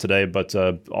a little bit today, but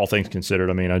all things considered,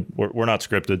 I mean, we're not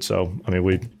scripted, so I mean,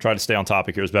 we try to stay on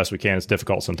topic here as best we can. It's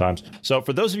difficult sometimes. So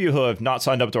for those of you who have not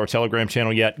signed up to our Telegram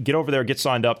channel yet, get over there, get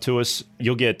signed up to us.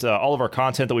 You'll get all of our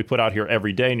content that we put out here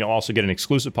every day, and you'll also get an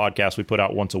exclusive podcast we put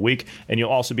out once a week, and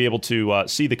you'll also be able to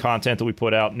see the content that we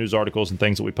put out, news articles and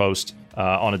things that we post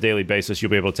on a daily basis.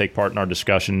 You'll be able to take part in our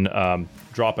discussion,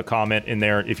 drop a comment in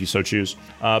there if you so choose.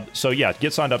 So yeah,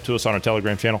 get signed up to us on our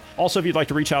Telegram channel. Also, if you'd like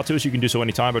to reach out to us, you can do so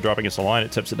anytime by dropping us a line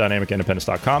at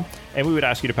tips@dynamicindependence.com, and we would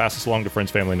ask you to pass this along to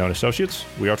friends, family, and known associates.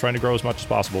 We are trying to grow as much as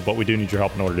possible, but we do need your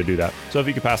help in order to do that. So if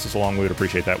you could pass this along, we would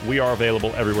appreciate that. We are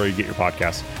available everywhere you get your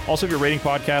podcasts. Also, if you're rating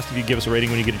podcasts, if you give us a rating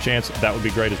when you get a chance, that would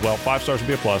be great as well. 5 stars would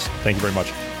be a plus. Thank you very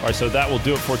much. All right, so that will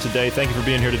do it for today. Thank you for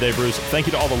being here today, Bruce. Thank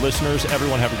you to all the listeners.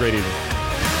 Everyone have a great evening.